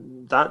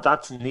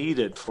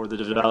needed for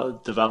the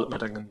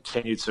development and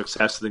continued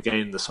success of the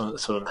game in the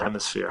Southern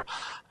Hemisphere.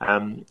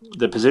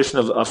 The position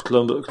of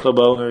club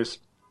owners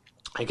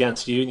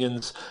against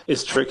unions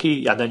is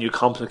tricky, and then you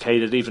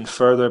complicate it even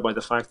further by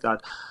the fact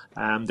that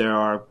there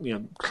are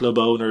club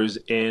owners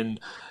in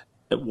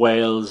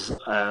Wales,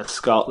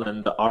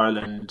 Scotland,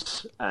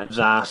 Ireland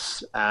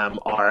that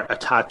are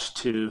attached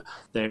to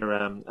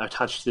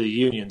the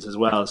unions as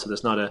well. So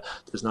there's not a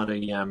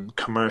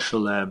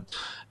commercial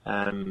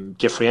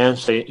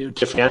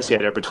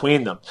differentiator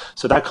between them.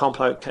 So that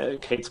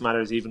complicates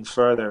matters even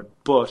further.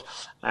 But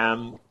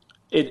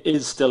it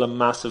is still a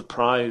massive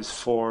prize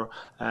for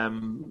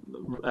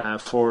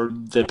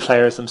the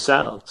players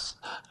themselves,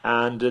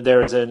 and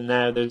there's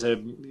a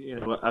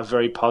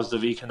very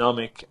positive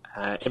economic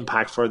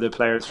impact for the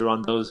players who are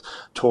on those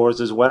tours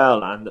as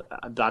well, and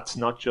that's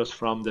not just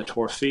from the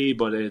tour fee,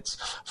 but it's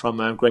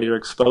from greater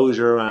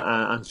exposure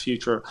and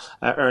future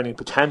earning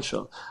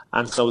potential.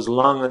 And so, as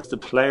long as the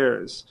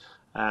players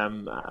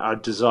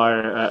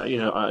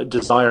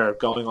desire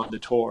going on the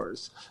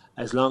tours,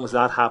 as long as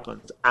that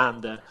happens,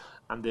 and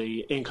the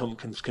income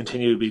can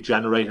continue to be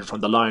generated from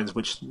the Lions,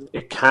 which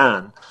it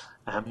can,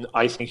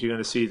 I think you're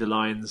going to see the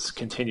Lions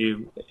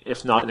continue,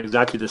 if not in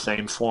exactly the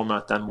same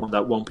format, then one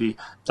that won't be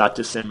that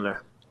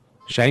dissimilar.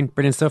 Shane,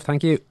 brilliant stuff.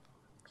 Thank you.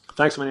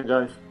 Thanks a million,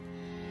 guys.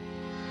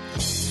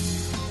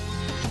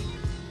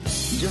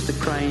 Just a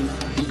crying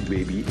big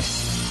baby.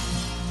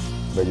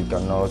 But you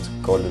cannot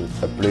call a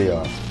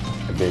player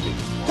a baby.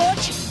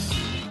 Coach.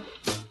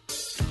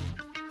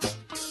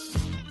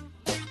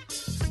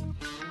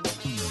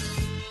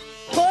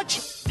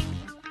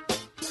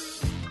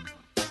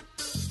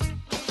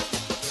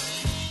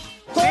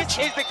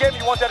 Is the game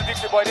you wanted a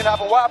victory, but you didn't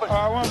have a weapon.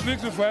 I want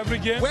victory for every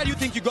game. Where do you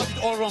think you got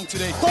it all wrong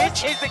today?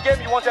 Coach. Is the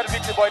game you wanted a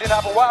victory, but you didn't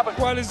have a weapon.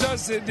 Well, it's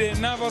just the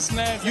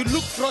nervousness. You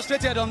look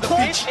frustrated on the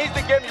pitch. Is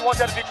the game you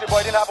wanted a victory, but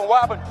you didn't have a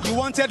weapon. You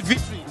wanted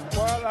victory.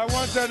 Well, I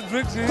wanted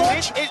victory.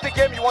 Coach. Is the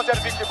game you wanted a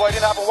victory, but you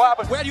didn't have a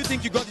weapon. Where do you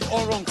think you got it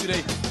all wrong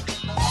today?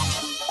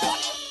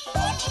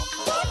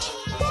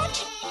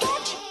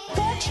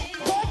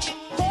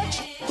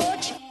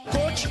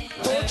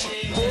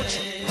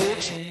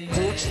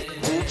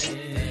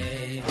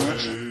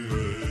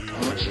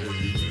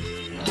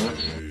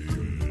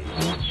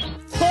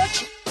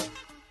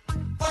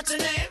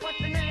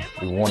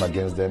 We won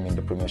against them in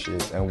the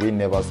Premiership, and we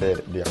never said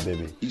they are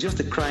baby. He's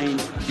just a crying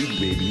big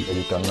baby. But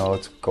you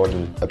cannot call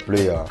a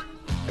player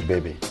a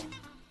baby.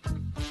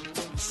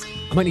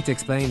 I might need to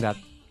explain that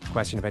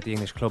question about the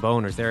English club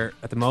owners. They're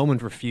at the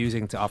moment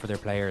refusing to offer their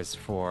players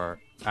for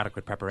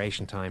adequate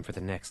preparation time for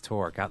the next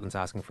tour. Gatland's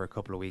asking for a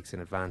couple of weeks in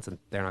advance, and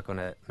they're not going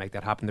to make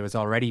that happen. There has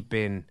already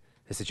been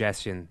a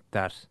suggestion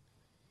that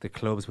the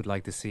clubs would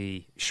like to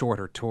see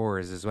shorter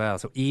tours as well,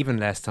 so even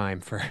less time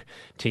for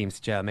teams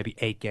to gel, maybe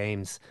 8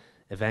 games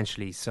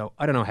eventually. So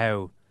I don't know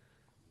how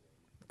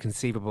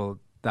conceivable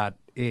that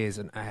is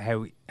and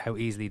how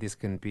easily this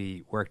can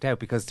be worked out,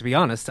 because to be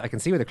honest, I can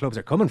see where the clubs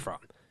are coming from.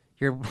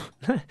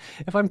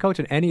 If I'm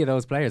coaching any of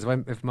those players,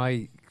 if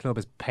my club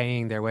is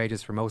paying their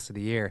wages for most of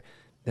the year,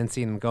 then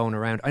seeing them going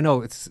around, I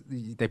know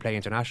they play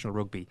international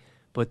rugby,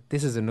 but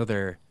this is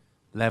another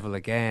level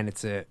again.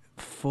 It's a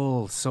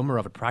full summer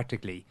of it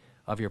practically,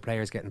 of your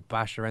players getting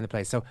bashed around the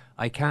place. So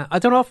I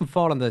don't often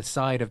fall on the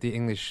side of the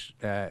English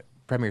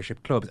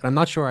Premiership clubs, and I'm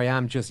not sure I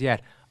am just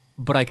yet,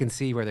 but I can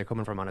see where they're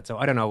coming from on it. So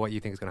I don't know what you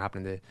think is going to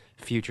happen in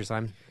the future,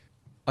 Simon.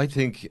 I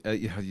think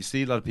you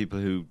see a lot of people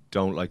who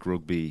don't like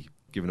rugby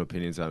giving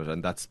opinions on it,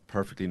 and that's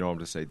perfectly normal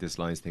to say this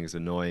Lions thing is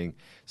annoying.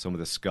 Some of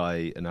the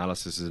Sky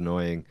analysis is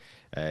annoying.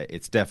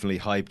 It's definitely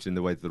hyped in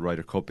the way that the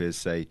Ryder Cup is,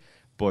 say,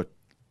 but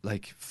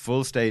like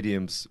full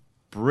stadiums,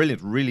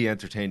 brilliant, really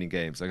entertaining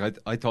games. Like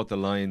I thought the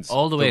Lions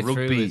all the way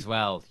rugby, through as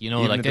well. You know,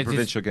 even like the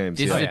provincial games.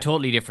 This is a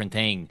totally different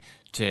thing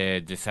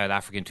to the South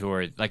African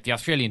tour. Like the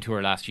Australian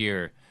tour last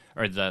year,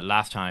 or the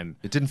last time,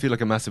 it didn't feel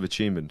like a massive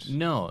achievement.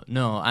 No,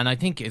 and I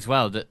think as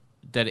well that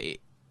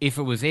if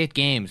it was 8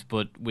 games,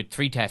 but with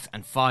 3 tests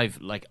and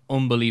 5 like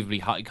unbelievably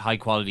high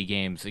quality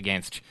games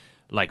against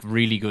like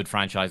really good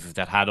franchises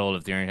that had all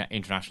of their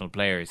international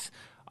players,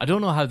 I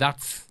don't know how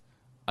that's.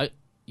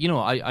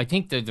 I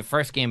think the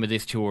first game of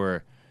this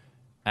tour,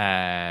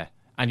 and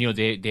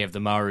they have the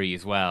Maori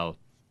as well.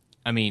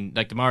 I mean,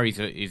 like the Maoris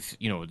is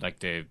like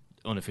the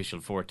unofficial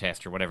 4th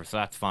test or whatever, so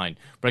that's fine.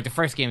 But like the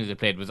first game that they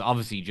played was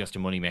obviously just a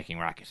money making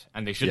racket,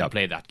 and they shouldn't have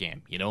played that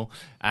game.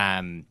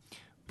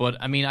 But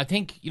I mean, I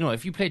think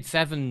if you played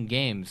 7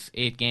 games,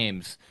 8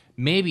 games,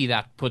 maybe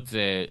that puts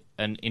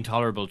an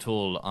intolerable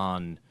toll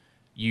on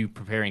you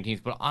preparing teams.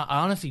 But I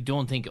honestly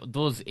don't think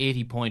those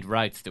 80-point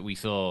routes that we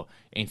saw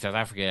in South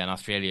Africa and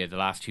Australia the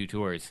last 2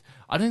 tours,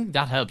 I don't think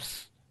that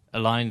helps a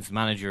Lions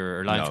manager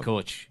or Lions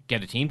coach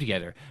get a team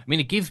together. I mean,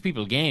 it gives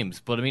people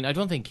games, but I mean, I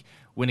don't think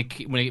when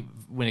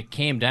it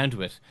came down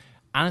to it,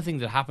 anything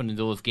that happened in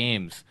those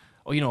games,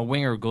 a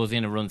winger goes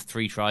in and runs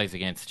 3 tries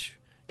against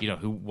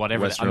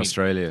whatever Western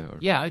Australia.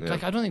 I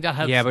don't think that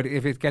helps. Yeah, but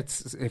if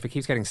it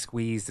keeps getting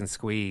squeezed and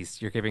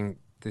squeezed, you're giving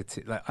I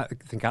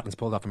think Gatland's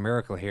pulled off a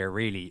miracle here,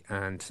 really.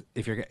 And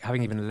if you're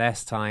having even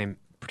less time,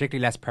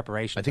 particularly less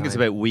preparation, I think it's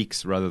about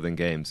weeks rather than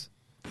games.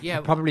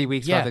 Yeah, probably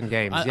weeks rather than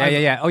games.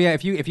 Yeah. Oh yeah,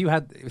 if you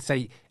had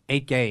say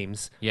 8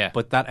 games,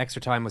 but that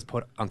extra time was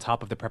put on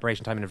top of the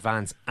preparation time in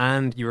advance,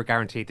 and you were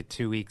guaranteed the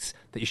 2 weeks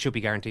that you should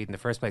be guaranteed in the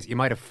first place, you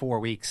might have 4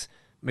 weeks.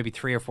 Maybe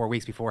 3 or 4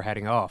 weeks before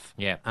heading off.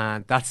 Yeah,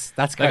 and that's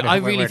kind of. I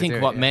really think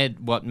what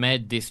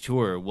made this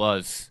tour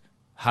was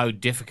how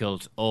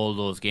difficult all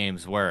those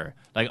games were.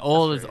 Like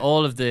all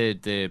of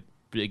the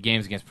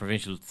games against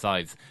provincial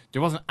sides,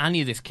 there wasn't any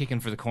of this kicking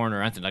for the corner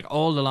or anything. Like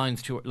all the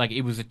Lions tour, like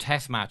it was a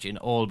test match in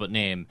all but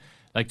name.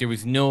 Like there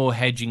was no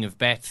hedging of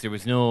bets. There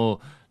was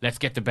no let's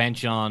get the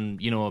bench on,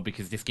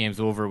 because this game's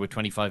over with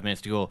 25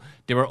 minutes to go.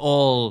 They were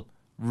all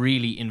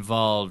really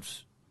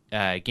involved.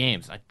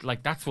 Games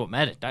that's what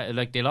made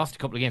it. They lost a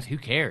couple of games. Who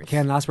cares?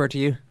 Ken, last word to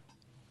you.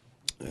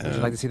 Would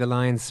you like to see the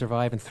Lions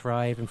survive and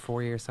thrive in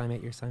 4 years' time,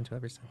 8 years' time,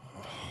 12 years' time?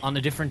 On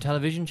a different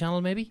television channel,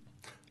 maybe?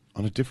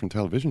 On a different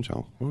television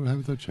channel? Well, how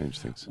would that change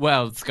things?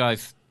 Well,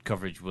 Sky's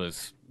coverage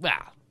was,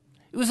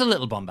 it was a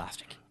little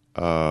bombastic.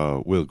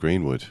 Will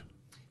Greenwood.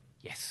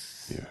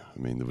 Yes. Yeah, I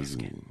mean, there was...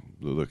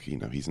 Look,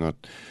 he's not...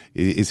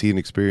 Is he an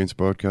experienced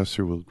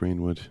broadcaster, Will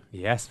Greenwood?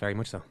 Yes, very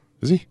much so.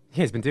 Is he?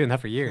 Yeah, he's been doing that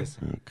for years.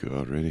 Oh,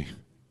 God, really?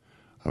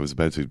 I was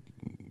about to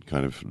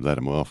kind of let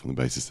him off on the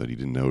basis that he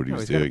didn't know what he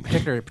was doing.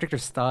 Got a particular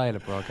style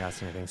of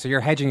broadcasting, I think. So you're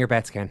hedging your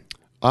bets, Ken?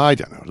 I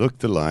don't know. Look,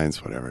 the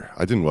Lions, whatever.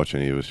 I didn't watch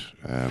any of it,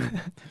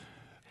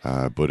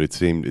 but it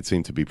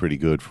seemed to be pretty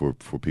good for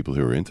people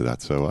who are into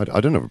that. So I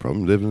don't have a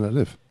problem. Live and let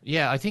live.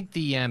 Yeah, I think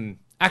the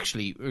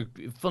actually,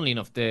 funnily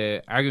enough,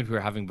 the argument we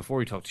were having before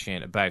we talked to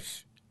Shane about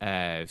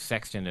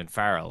Sexton and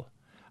Farrell.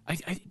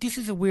 This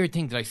is a weird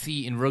thing that I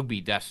see in rugby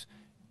that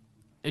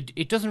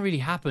it doesn't really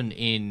happen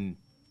in.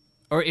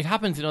 Or it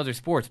happens in other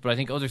sports, but I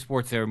think other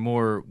sports are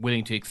more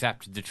willing to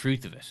accept the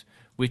truth of it,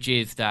 which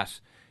is that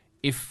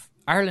if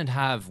Ireland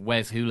have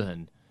Wes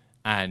Hoolahan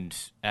and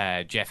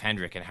Jeff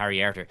Hendrick and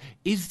Harry Arter,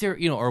 is there,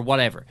 or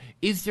whatever,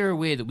 is there a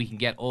way that we can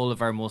get all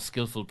of our most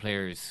skillful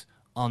players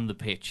on the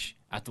pitch?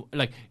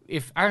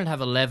 If Ireland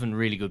have 11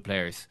 really good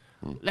players,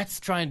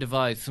 let's try and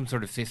devise some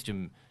sort of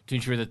system to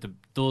ensure that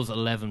those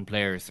 11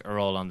 players are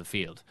all on the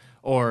field.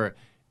 Or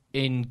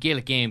in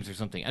Gaelic games or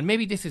something. And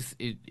maybe this is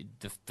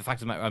the fact of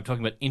the matter, I'm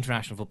talking about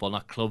international football,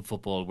 not club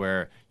football,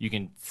 where you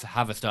can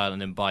have a style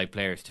and then buy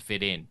players to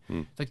fit in.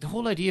 It's the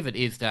whole idea of it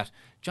is that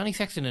Johnny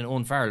Sexton and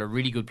Owen Farrell are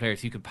really good players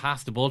who can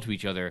pass the ball to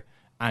each other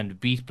and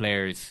beat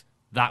players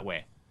that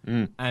way.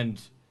 And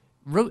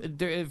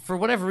for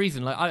whatever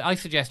reason, I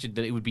suggested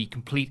that it would be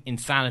complete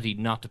insanity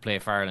not to play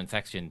Farrell and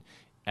Sexton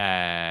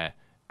after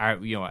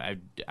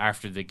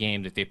the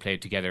game that they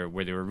played together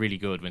where they were really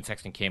good when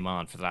Sexton came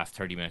on for the last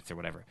 30 minutes or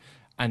whatever.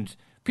 And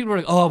people were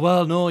like, oh,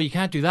 well, no, you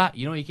can't do that.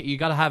 You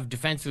got to have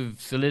defensive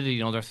solidity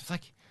and all that. It's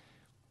like,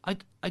 I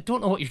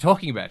don't know what you're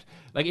talking about.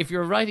 Like, if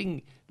you're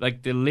writing,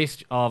 the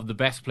list of the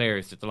best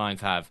players that the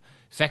Lions have,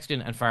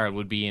 Sexton and Farrell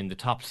would be in the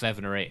top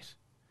 7 or 8.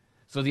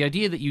 So the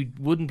idea that you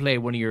wouldn't play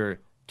one of your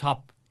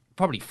top,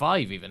 probably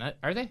 5 even,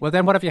 are they? Well,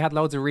 then what if you had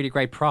loads of really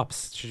great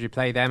props? Should you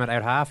play them at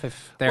out half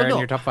if they're in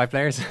your top 5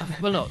 players?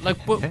 Well, no,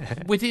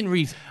 within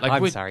reason.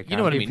 I'm sorry, you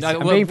know what I mean?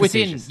 I'm being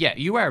within, yeah,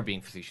 you are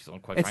being facetious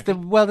on quite frankly.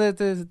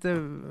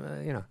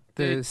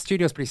 The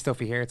studio's pretty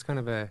stuffy here. It's kind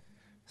of a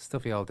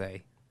stuffy all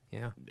day.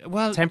 Yeah.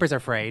 Well, tempers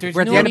are frayed.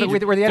 We're at the end of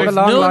a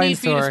long no line need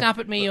for you to snap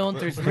at me, Owen.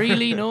 There's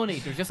really no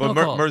need. There's just no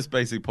call. Mur's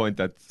basic point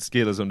that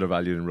skill is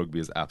undervalued in rugby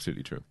is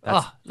absolutely true.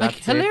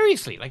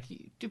 Hilariously,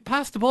 you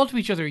pass the ball to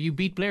each other, you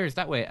beat players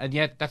that way, and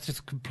yet that's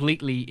just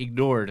completely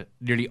ignored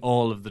nearly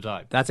all of the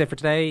time. That's it for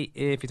today.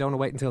 If you don't want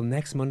to wait until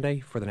next Monday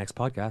for the next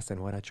podcast,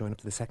 then why not join up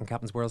to the Second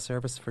Captain's World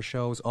Service for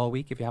shows all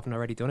week if you haven't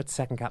already done it.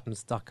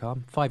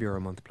 secondcaptains.com, €5 a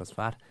month plus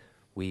VAT.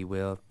 We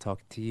will talk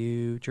to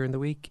you during the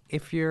week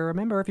if you're a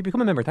member, if you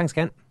become a member. Thanks,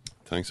 Kent.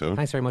 Thanks, Owen.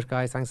 Thanks very much,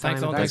 guys. Thanks,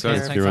 Simon. Thanks,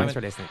 Thanks for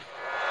listening.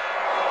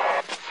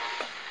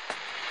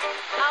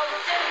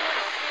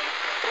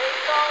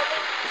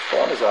 Whose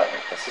phone is that?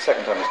 That's the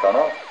second time it's gone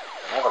off.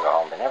 They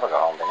never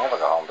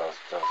go home, those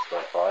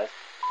boys.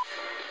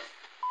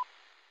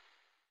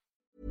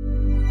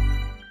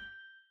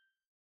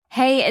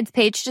 Hey, it's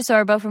Paige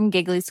DeSorbo from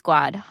Giggly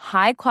Squad.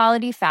 High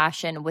quality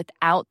fashion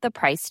without the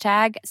price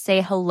tag.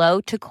 Say hello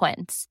to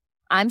Quince.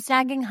 I'm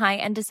snagging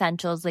high-end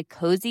essentials like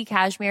cozy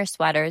cashmere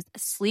sweaters,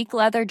 sleek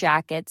leather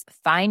jackets,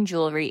 fine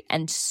jewelry,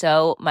 and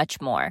so much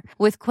more.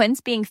 With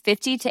Quince being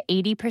 50 to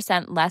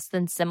 80% less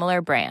than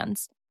similar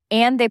brands.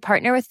 And they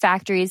partner with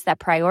factories that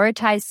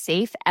prioritize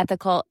safe,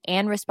 ethical,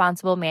 and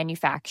responsible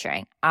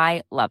manufacturing.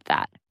 I love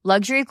that.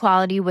 Luxury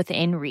quality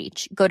within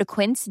reach. Go to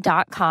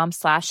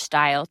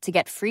quince.com/style to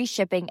get free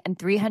shipping and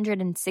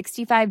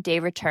 365-day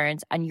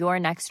returns on your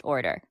next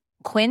order.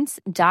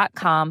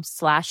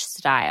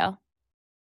 quince.com/style.